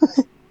with.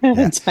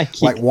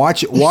 Like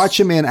watch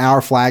him in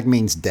Our Flag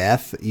Means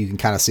Death. You can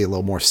kind of see a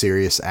little more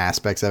serious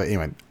aspects of it.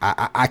 Anyway,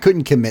 I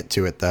couldn't commit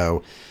to it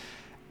though.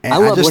 And I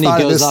love when he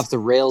goes off the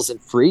rails in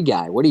Free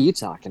Guy. What are you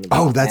talking about?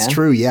 Oh, that's man?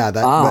 true.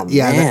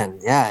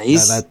 Yeah.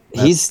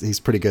 He's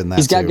pretty good in that.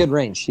 He's got good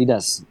range. He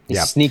does.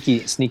 He's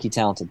sneaky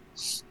talented.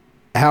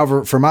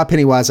 However, for my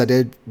Pennywise, I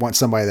did want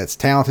somebody that's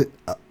talented,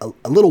 a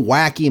little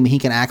wacky. I mean, he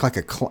can act like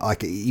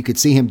you could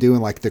see him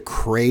doing like the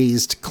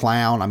crazed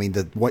clown. I mean,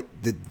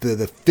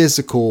 the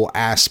physical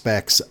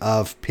aspects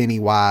of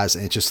Pennywise,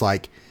 and it's just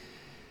like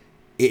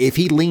if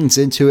he leans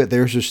into it,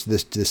 there's just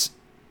this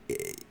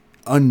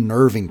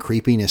unnerving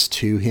creepiness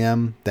to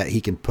him that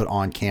he can put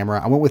on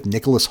camera. I went with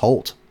Nicholas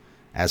Hoult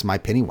as my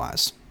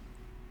Pennywise.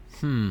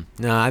 No,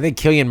 I think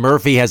Cillian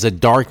Murphy has a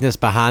darkness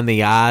behind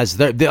the eyes.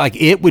 Like,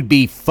 it would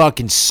be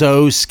fucking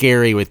so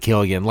scary with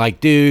Cillian. Like,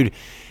 dude,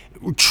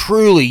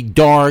 truly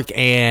dark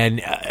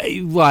and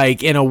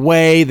like in a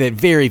way that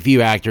very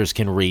few actors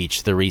can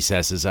reach the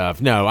recesses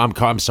of. No,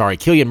 I'm sorry,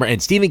 Cillian Murphy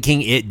and Stephen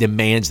King. It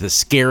demands the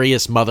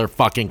scariest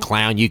motherfucking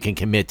clown you can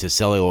commit to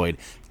celluloid.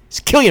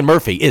 Cillian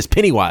Murphy is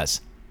Pennywise.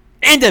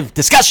 End of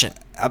discussion.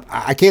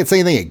 I can't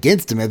say anything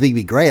against him. I think it'd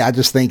be great. I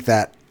just think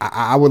that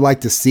I would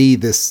like to see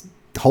this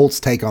Holt's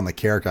take on the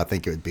character. I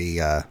think it would be,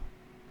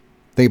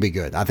 it'd be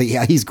good. I think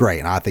he's great,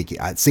 and I think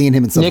seeing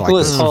him in something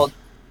Nicholas like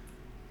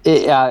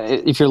this.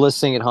 Hoult. If you're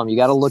listening at home, you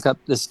got to look up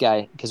this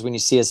guy, because when you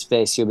see his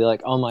face, you'll be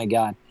like, "Oh my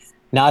god!"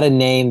 Not a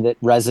name that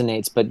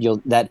resonates, but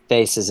that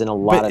face is in a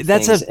lot of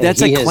things.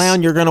 That's a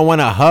clown you're going to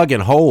want to hug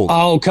and hold.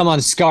 Oh, come on,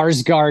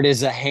 Skarsgård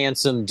is a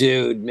handsome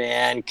dude,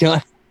 man. Come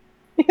on.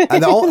 I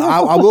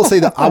will say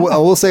that I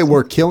will say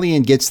where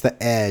Cillian gets the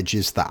edge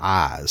is the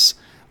eyes.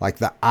 Like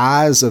the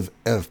eyes of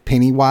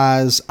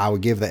Pennywise, I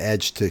would give the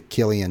edge to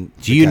Cillian.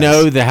 Do you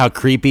know how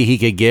creepy he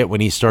could get when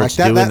he starts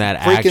doing that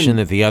action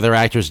that the other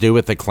actors do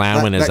with the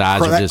clown when his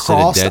eyes are just in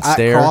a dead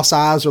stare? Cross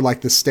eyes, or like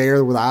the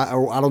stare with I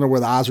don't know where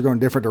the eyes are going a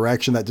different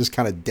direction. That just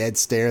kind of dead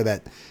stare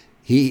that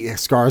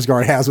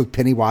Skarsgård has with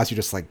Pennywise. You're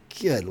just like,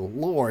 good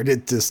Lord,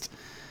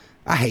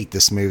 I hate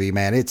this movie,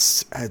 man.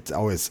 It's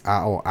always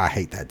I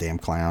hate that damn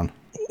clown.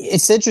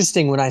 It's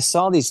interesting. When I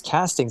saw these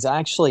castings, I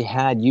actually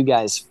had you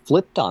guys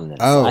flipped on this.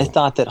 Oh. I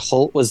thought that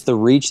Holt was the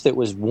reach that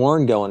was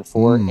Warren going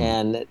for,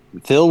 and that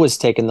Phil was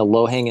taking the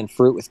low-hanging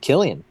fruit with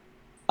Cillian.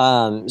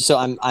 So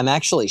I'm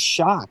actually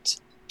shocked.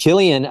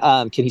 Cillian,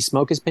 can he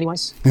smoke his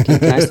Pennywise?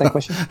 Can I ask that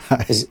question?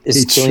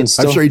 Is Cillian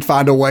still? I'm sure he'd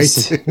find a way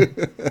to.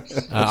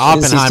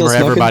 Oppenheimer,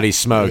 everybody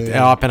smoked.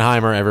 Yeah.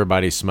 Oppenheimer,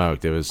 everybody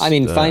smoked. It was. Find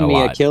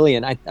me a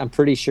Cillian. I'm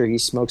pretty sure he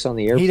smokes on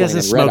the airplane. He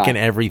doesn't smoke in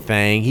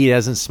everything. He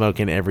doesn't smoke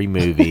in every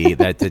movie.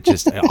 that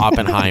just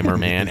Oppenheimer,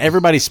 man.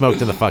 Everybody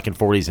smoked in the fucking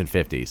 40s and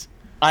 50s.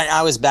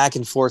 I was back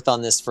and forth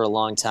on this for a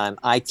long time.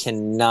 I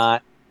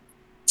cannot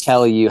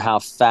tell you how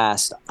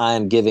fast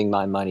I'm giving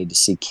my money to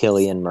see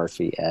Cillian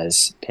Murphy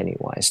as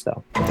Pennywise,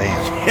 though.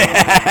 Damn.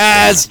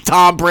 Yes,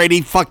 Tom Brady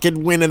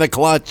fucking winning the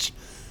clutch.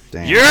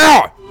 Damn.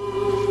 Yeah.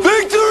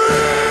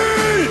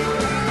 Victory!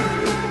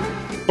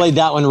 Played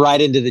that one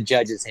right into the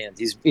judge's hands.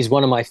 He's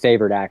one of my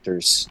favorite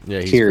actors. Yeah,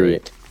 he's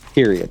period. great.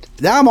 Period.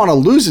 Now I'm on a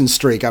losing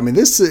streak. I mean,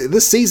 this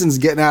season's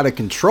getting out of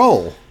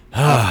control.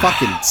 I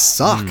fucking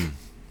suck.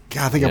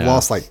 God, I think I've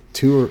lost like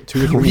two or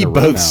three. We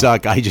both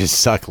suck. I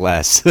just suck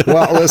less.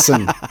 Well,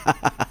 listen,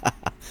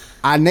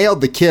 I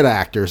nailed the kid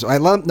actors.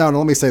 Let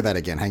me say that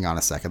again. Hang on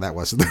a second. That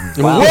was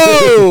wow.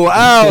 Whoa!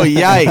 Oh,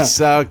 yikes!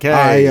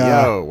 Okay.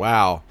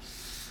 Wow.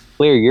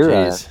 Clear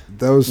your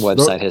those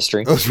website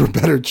history. Those were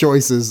better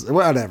choices.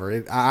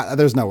 Whatever.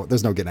 There's no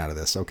getting out of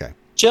this. Okay,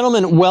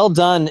 gentlemen, well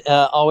done.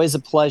 Always a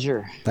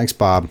pleasure. Thanks,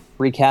 Bob.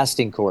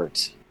 Recasting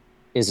court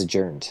is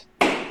adjourned.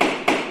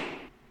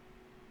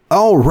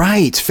 All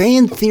right,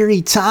 fan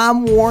theory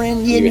time,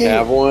 Warren. You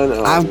have one?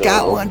 Oh, I've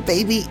got one,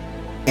 baby,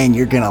 and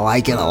you're gonna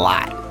like it a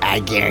lot.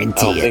 I guarantee it.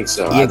 I don't think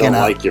so. I don't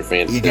like your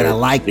fan theory. You're gonna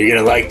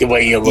like the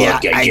way you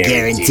look. Yeah, I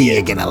guarantee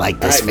you're gonna like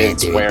this fan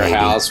Men's theory,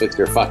 Warehouse with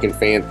your fucking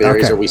fan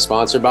theories. Okay. Are we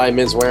sponsored by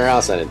Men's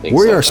Warehouse? I didn't think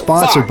We so. are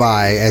sponsored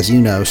by, as you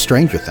know,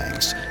 Stranger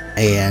Things.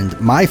 And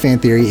my fan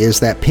theory is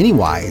that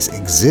Pennywise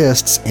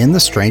exists in the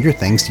Stranger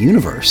Things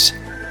universe.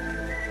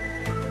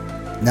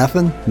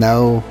 Nothing?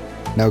 No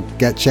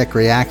gut check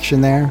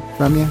reaction there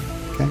from you?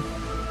 Okay.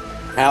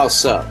 How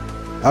so?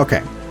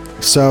 Okay.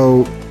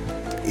 So,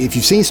 if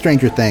you've seen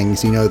Stranger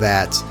Things, you know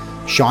that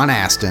Sean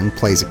Astin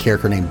plays a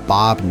character named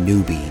Bob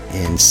Newby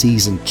in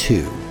season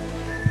 2.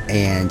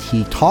 And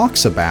he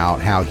talks about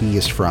how he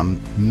is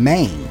from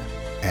Maine.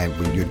 And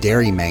when your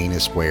Derry, Maine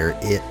is where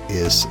it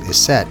is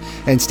set.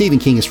 And Stephen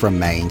King is from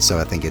Maine, so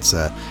I think it's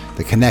the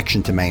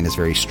connection to Maine is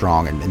very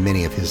strong in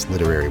many of his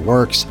literary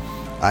works.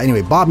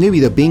 Anyway, Bob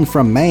Newby, though, being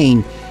from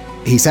Maine,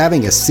 he's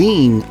having a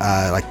scene,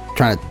 a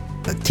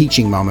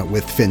teaching moment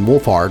with Finn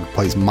Wolfhard,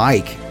 plays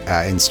Mike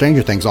in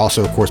Stranger Things,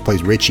 also, of course,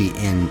 plays Richie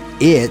in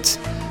It,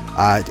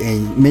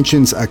 and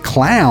mentions a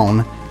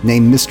clown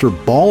named Mr.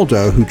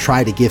 Baldo who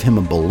tried to give him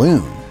a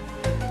balloon.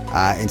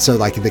 And so,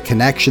 like, the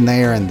connection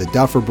there, and the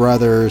Duffer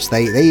Brothers,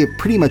 they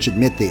pretty much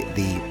admit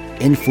the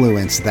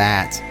influence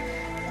that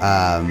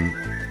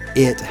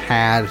it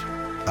had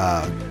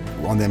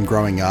on them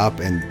growing up,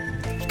 and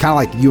kind of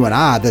like you and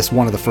I, that's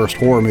one of the first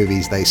horror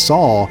movies they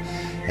saw,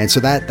 and so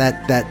that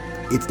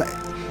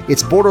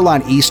it's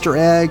borderline Easter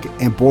egg,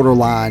 and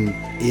borderline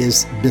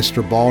is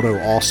Mr. Baldo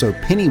also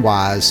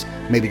Pennywise,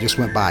 maybe just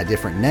went by a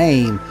different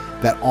name,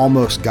 that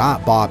almost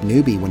got Bob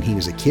Newby when he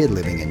was a kid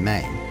living in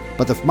Maine.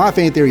 But my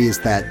fan theory is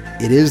that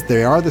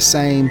they are the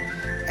same,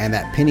 and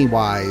that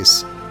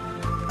Pennywise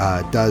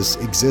does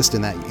exist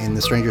in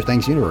the Stranger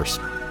Things universe.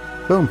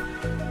 Boom.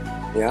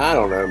 Yeah, I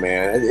don't know,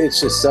 man. It's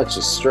just such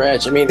a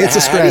stretch. I mean, it's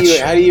a stretch.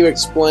 How do you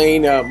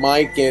explain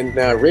Mike and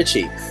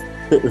Richie?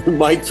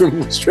 Mike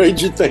from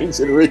Stranger Things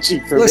and Richie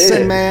from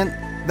Listen, It. Man.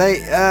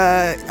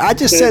 I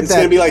just said that it's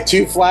going to be like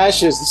two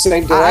Flashes, the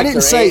same director. I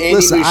didn't say. Andy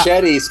Listen,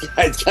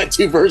 Muschietti's got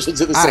two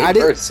versions of the same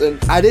person.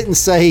 I didn't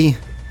say.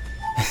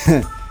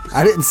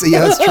 I didn't say.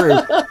 Yeah, that's true.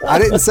 I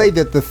didn't say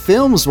that the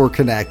films were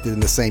connected in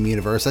the same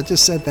universe. I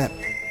just said that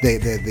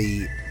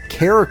the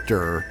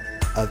character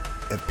of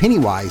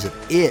Pennywise,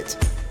 it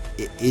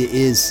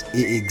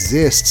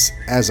exists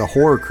as a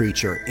horror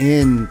creature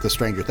in the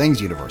Stranger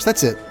Things universe.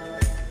 That's it.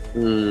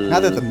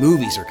 Not that the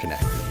movies are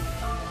connected.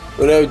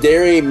 Well, no,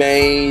 Derry,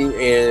 Maine,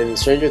 and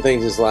Stranger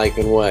Things is like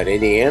in what,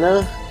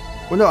 Indiana?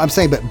 Well, no, I'm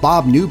saying, but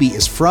Bob Newby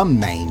is from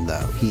Maine,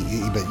 though.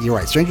 But you're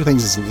right. Stranger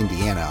Things is in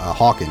Indiana,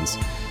 Hawkins,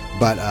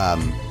 but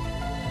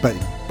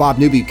Bob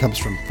Newby comes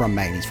from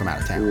Maine. He's from out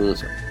of town.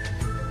 So.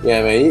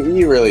 Yeah, man,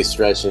 you're really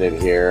stretching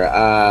it here.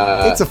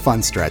 It's a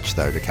fun stretch,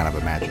 though, to kind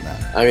of imagine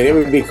that. I mean, it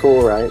would be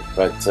cool, right?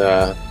 But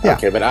yeah.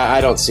 Okay, but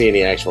I don't see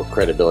any actual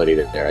credibility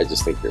there. I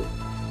just think you're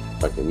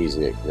fucking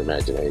using your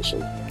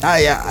imagination. Oh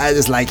yeah, I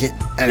just like it.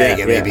 I like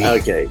it, baby.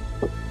 Okay.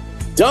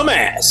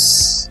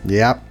 Dumbass.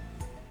 Yep.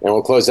 And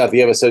we'll close out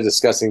the episode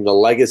discussing the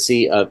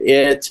legacy of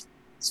It.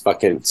 It's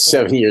fucking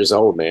 7 years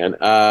old, man.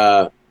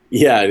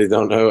 Yeah, I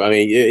don't know. I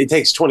mean, it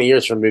takes 20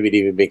 years for a movie to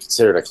even be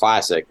considered a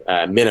classic,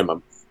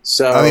 minimum.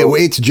 So I mean,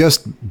 it's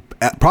just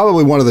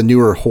probably one of the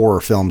newer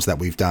horror films that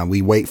we've done.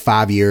 We wait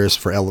 5 years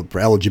for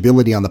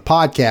eligibility on the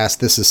podcast.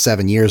 This is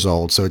 7 years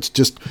old, so it's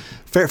just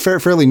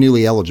fairly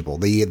newly eligible.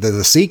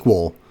 The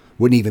sequel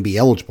wouldn't even be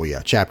eligible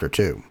yet, Chapter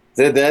 2.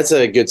 That's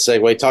a good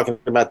segue. Talking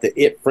about the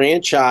It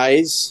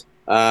franchise.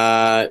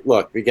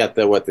 Look, we got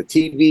the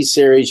TV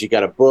series, you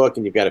got a book,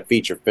 and you've got a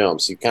feature film.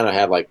 So you kind of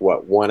have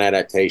one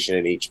adaptation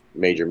in each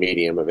major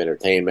medium of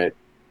entertainment.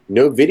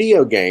 No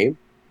video game,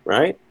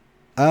 right?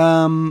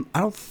 I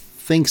don't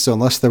think so,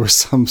 unless there was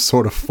some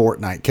sort of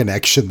Fortnite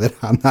connection that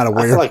I'm not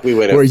aware of. I feel like we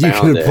would have where you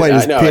found could play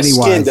as Pennywise.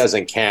 Skin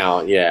doesn't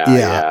count.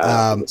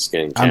 Yeah.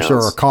 Skin counts. I'm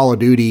sure a Call of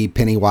Duty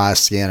Pennywise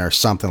skin or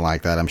something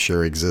like that, I'm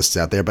sure exists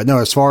out there. But no,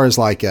 as far as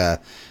how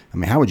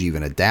would you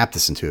even adapt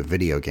this into a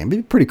video game?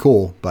 It'd be pretty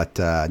cool, but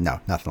no,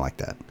 nothing like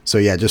that. So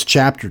yeah, just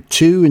Chapter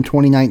 2 in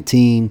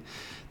 2019,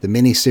 the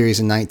miniseries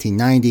in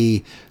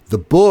 1990, the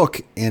book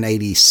in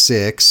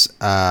 86.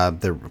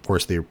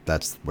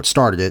 That's what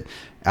started it.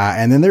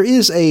 And then there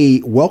is a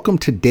Welcome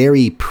to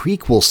Derry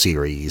prequel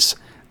series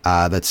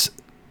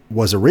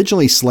was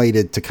originally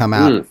slated to come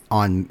out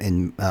on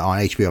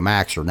HBO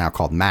Max, or now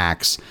called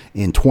Max,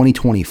 in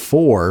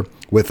 2024,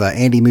 with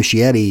Andy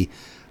Muschietti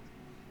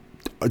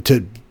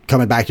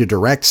coming back to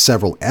direct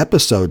several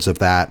episodes of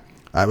that.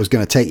 It's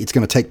going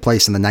to take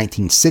place in the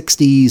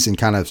 1960s and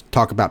kind of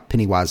talk about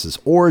Pennywise's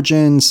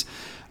origins.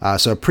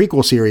 So a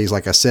prequel series,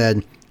 like I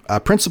said,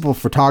 principal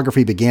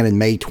photography began in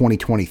May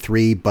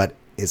 2023, but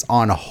is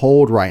on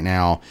hold right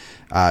now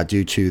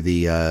due to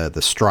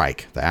the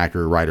strike, the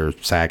actor-writer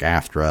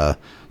SAG-AFTRA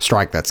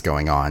strike that's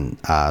going on.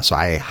 So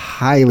I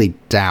highly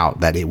doubt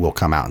that it will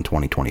come out in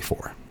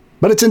 2024,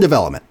 but it's in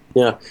development.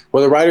 Yeah.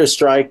 Well, the writer's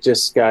strike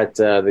just got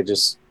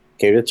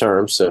came to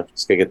terms, so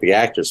just gotta get the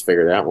actors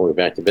figured out when we're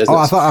back to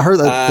business. I heard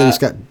that they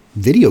just got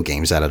video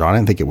games added on. I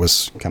didn't think it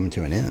was coming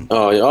to an end.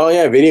 Oh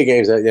yeah, video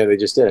games. Yeah, they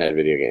just did add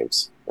video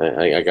games.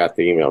 I got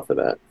the email for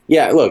that.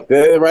 Yeah, look,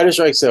 the writer's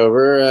strike's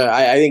over.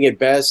 I think at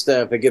best,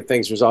 if they get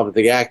things resolved with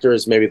the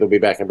actors, maybe they'll be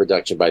back in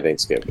production by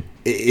Thanksgiving.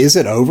 Is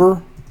it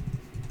over?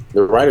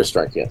 The writer's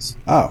strike, yes.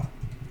 Oh.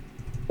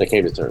 They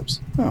came to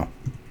terms. Oh.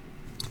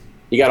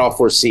 You got all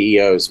 4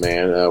 CEOs,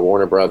 man.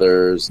 Warner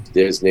Brothers,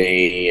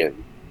 Disney,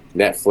 and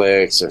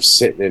Netflix are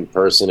sitting in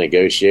person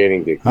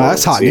negotiating.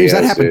 That's hot news.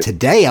 That happened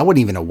today. I wasn't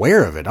even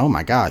aware of it. Oh,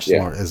 my gosh.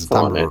 Yeah, as the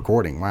time of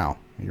recording. Wow.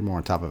 You're more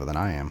on top of it than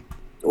I am.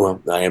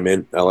 Well, I am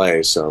in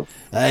LA, so.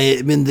 I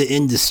am in the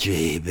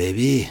industry,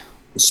 baby.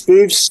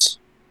 Spoofs,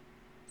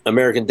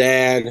 American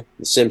Dad,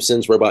 The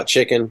Simpsons, Robot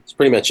Chicken. It's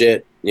pretty much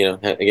it. You know,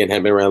 again,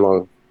 haven't been around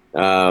long.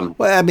 Well,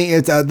 I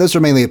mean, those are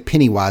mainly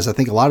Pennywise. I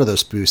think a lot of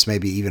those spoofs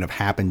maybe even have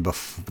happened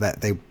before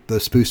that.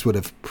 Those spoofs would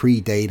have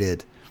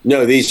predated.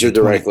 No, these are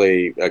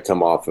directly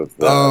come off of.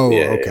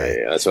 Okay.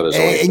 Yeah, that's what it's.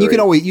 And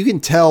you can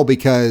tell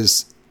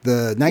because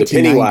the 1990s.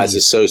 The Pennywise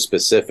is so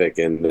specific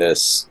in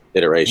this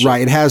iteration.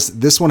 Right.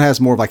 This one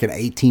has more of like an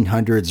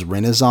 1800s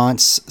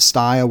Renaissance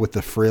style with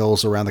the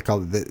frills around the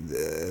color.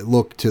 The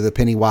look to the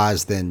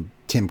Pennywise than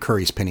Tim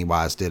Curry's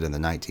Pennywise did in the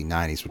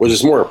 1990s, which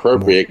is more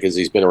appropriate because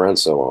he's been around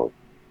so long.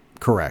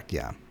 Correct.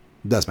 Yeah,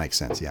 it does make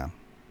sense. Yeah.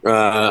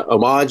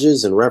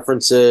 Homages and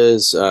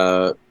references.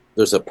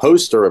 There's a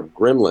poster of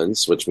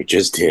Gremlins, which we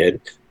just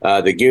did.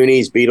 The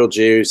Goonies,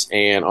 Beetlejuice,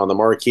 and on the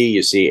marquee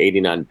you see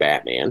 '89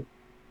 Batman.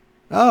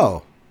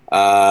 Oh.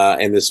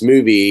 And this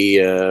movie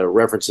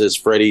references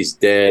Freddy's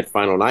dead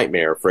final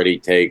nightmare. Freddy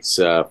takes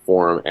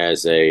form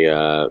as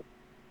a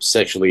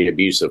sexually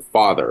abusive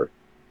father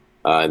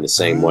in the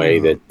same way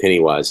that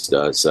Pennywise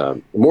does.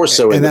 More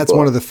so and that's book.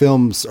 One of the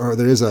films, or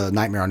there is a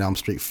Nightmare on Elm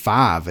Street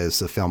 5 is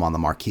the film on the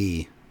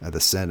marquee of the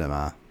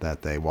cinema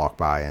that they walk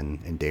by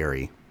in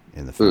Derry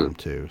in the film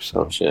too.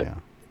 So,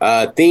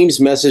 yeah.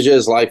 Themes,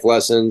 messages, life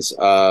lessons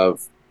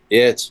of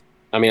it.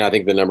 I mean, I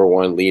think the number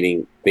one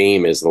leading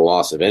theme is the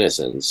loss of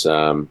innocence.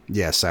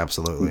 Yes,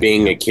 absolutely.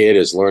 Being a kid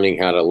is learning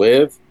how to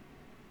live,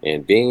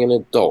 and being an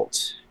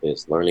adult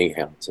is learning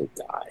how to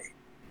die.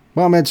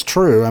 Well, I mean, it's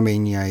true. I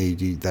mean,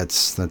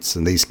 that's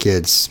and these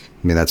kids.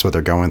 I mean, that's what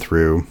they're going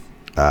through.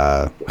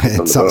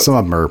 And some of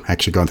them are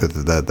actually going through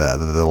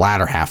the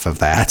latter half of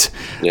that.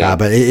 Yeah.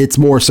 But it's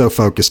more so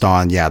focused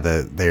on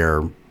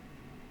they're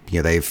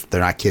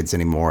not kids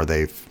anymore.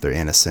 Their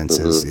innocence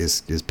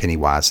is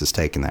Pennywise has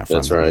taken that from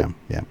them. That's right.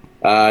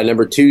 Yeah.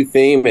 Number 2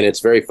 theme, and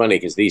it's very funny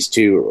because these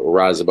two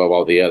rise above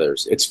all the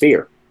others. It's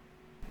fear.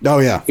 Oh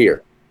yeah,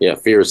 fear. Yeah,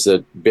 fear is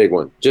the big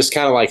one. Just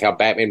kind of like how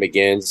Batman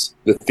Begins,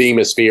 the theme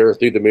is fear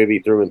through the movie,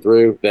 through and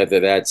through.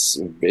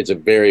 It's a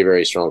very,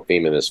 very strong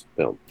theme in this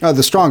film.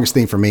 The strongest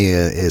theme for me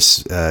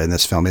is in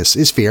this film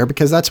is fear,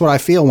 because that's what I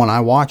feel when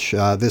I watch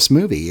this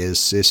movie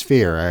is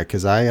fear.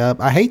 Because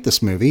I hate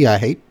this movie. I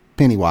hate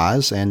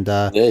Pennywise, and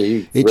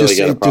you really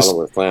got a problem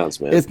with clowns,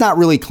 man. It's not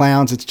really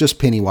clowns. It's just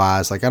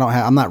Pennywise. Like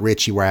I'm not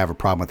Richie where I have a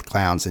problem with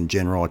clowns in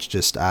general. It's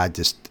just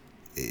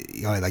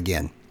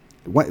again.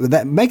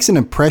 That makes an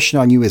impression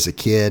on you as a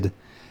kid.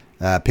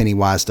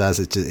 Pennywise does.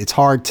 It's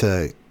hard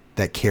to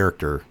that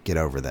character get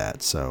over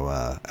that. So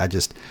I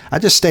just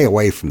stay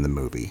away from the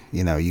movie,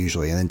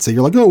 usually. And then so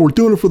you're like, oh, we're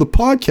doing it for the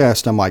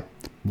podcast. I'm like,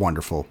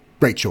 wonderful,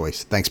 great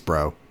choice, thanks,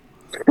 bro.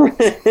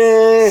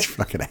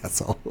 Fucking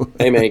asshole.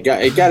 Hey man, you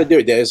got to do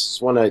it. This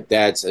is one of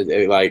Dad's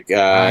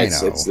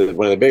it's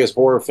one of the biggest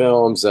horror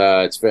films.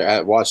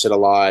 I watched it a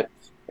lot.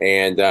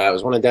 And it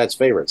was one of Dad's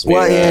favorites.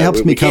 Well, it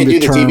helps me come to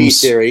terms. We can't do the TV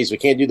series. We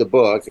can't do the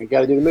book. We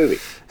got to do the movie.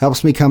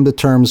 Helps me come to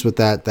terms with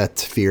that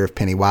fear of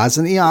Pennywise.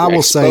 And I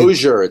will say,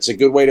 exposure. It's a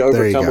good way to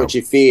overcome what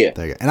you fear.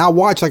 There you go. And I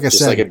watch, like I said,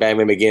 just like in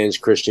Batman Begins,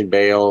 Christian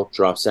Bale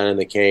drops down in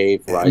the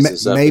cave,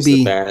 rises up as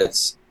the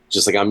bats.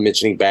 Just like I'm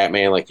mentioning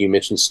Batman, like you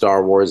mentioned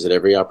Star Wars at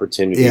every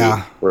opportunity.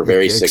 Yeah, we're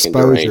very sick and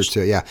deranged.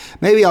 To it, yeah.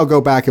 Maybe I'll go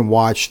back and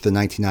watch the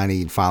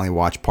 1990, finally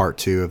watch part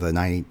 2 of the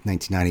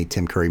 1990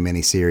 Tim Curry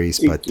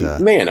miniseries.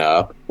 But man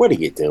up, what are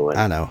you doing?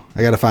 I know.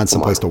 I got to find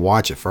someplace to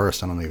watch it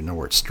first. I don't even know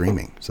where it's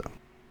streaming. So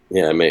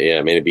I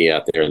may be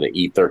out there in the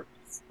ether.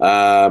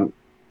 So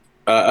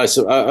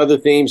other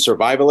themes: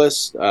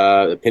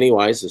 survivalist.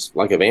 Pennywise is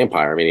like a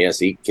vampire. I mean, he has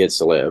to eat kids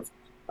to live,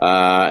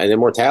 and then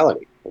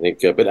mortality. I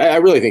think, but I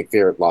really think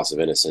fear and loss of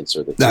innocence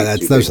are the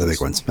two. Those are the big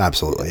ones.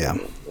 Absolutely, yeah.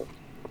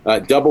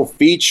 Double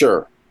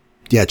feature.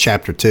 Yeah,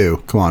 chapter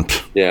 2. Come on.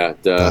 Yeah,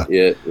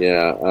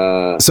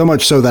 yeah. So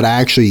much so that I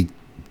actually,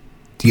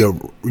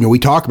 we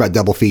talk about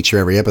double feature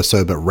every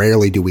episode, but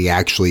rarely do we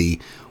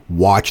actually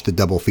watch the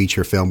double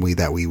feature film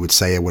that we would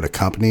say it would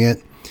accompany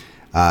it.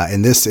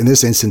 In this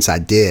instance, I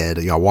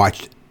did. I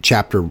watched the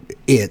chapter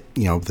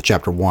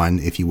 1,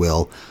 if you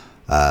will,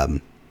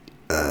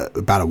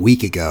 about a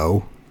week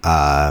ago.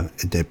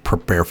 To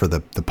prepare for the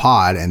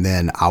pod, and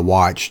then I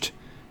watched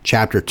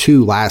chapter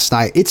 2 last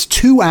night. It's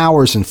 2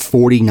 hours and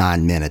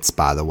 49 minutes,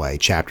 by the way.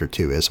 Chapter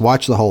 2 is.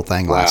 Watch the whole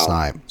thing last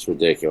night. It's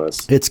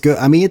ridiculous. It's good.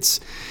 I mean,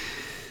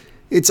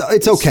 It's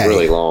okay.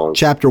 Really long.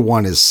 Chapter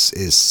 1 is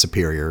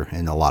superior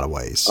in a lot of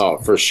ways. Oh,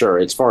 for sure,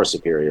 it's far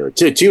superior.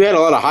 Two had a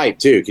lot of hype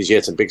too because you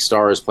had some big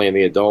stars playing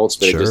the adults,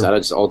 but Sure. I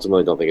just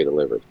ultimately don't think it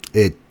delivered.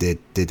 It did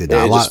not. It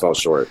just fell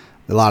short.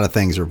 A lot of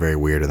things are very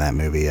weird in that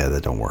movie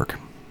that don't work.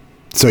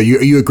 So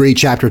you agree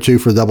Chapter 2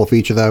 for the double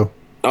feature though?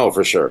 Oh,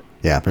 for sure.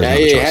 Yeah,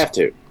 you have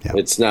to. Yeah.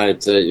 It's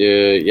not.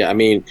 I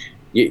mean,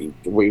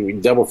 we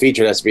double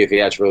feature has to be a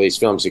theatrical release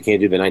film, so you can't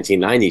do the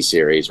 1990s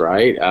series,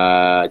 right?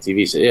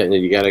 TV. Yeah,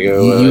 you got to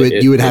go.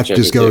 You would have to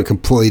just go a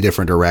completely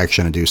different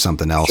direction and do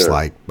something else,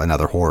 like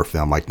another horror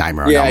film, like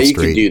Nightmare on Elm Street.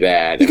 Yeah, you could do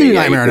that. You could do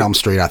Nightmare on Elm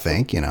Street, I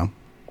think.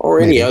 Or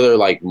any other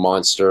like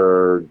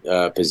monster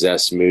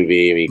possessed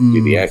movie. I mean, you could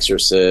do The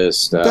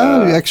Exorcist.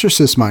 The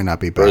Exorcist might not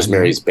be bad.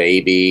 Rosemary's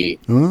Baby.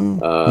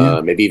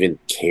 Maybe even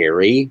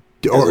Carrie.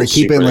 Or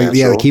keep it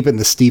in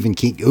the Stephen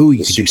King. Ooh,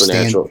 you could do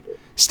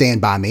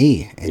Stand By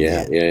Me. And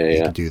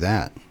you could do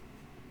that.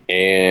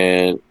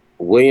 And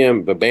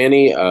William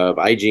Babani of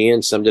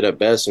IGN summed it up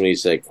best when he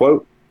said,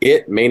 quote,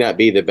 "It may not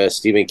be the best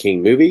Stephen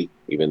King movie,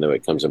 even though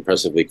it comes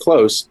impressively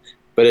close,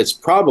 but it's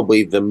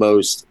probably the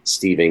most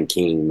Stephen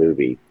King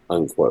movie,"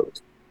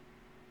 unquote.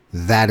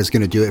 That is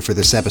going to do it for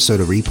this episode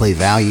of Replay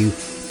Value.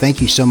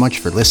 Thank you so much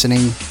for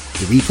listening.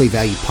 The Replay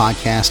Value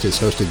podcast is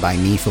hosted by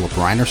me, Philip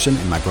Reinerson,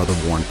 and my brother,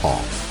 Warren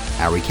Paul.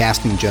 Our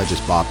recasting judge is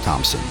Bob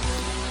Thompson.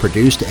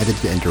 Produced,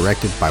 edited, and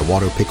directed by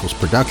Waldo Pickles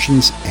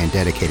Productions, and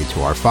dedicated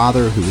to our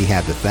father, who we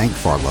have to thank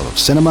for our love of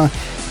cinema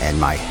and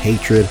my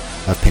hatred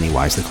of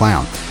Pennywise the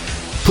Clown.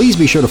 Please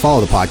be sure to follow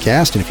the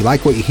podcast, and if you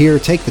like what you hear,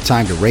 take the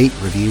time to rate,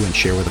 review, and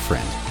share with a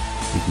friend.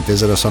 You can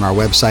visit us on our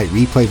website,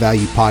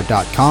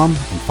 replayvaluepod.com,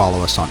 and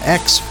follow us on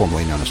X,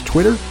 formerly known as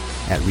Twitter,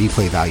 at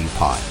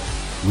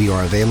replayvaluepod. We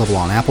are available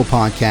on Apple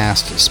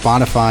Podcasts,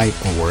 Spotify,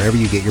 or wherever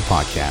you get your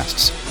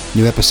podcasts.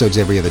 New episodes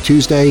every other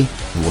Tuesday,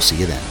 and we'll see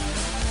you then.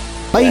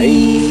 Bye!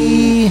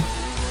 Bye.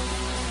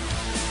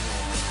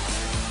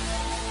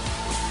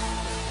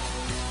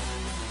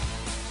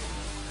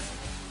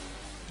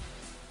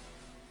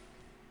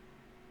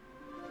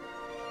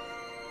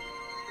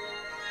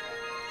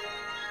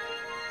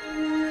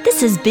 This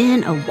has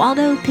been a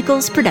Waldo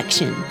Pickles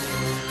production.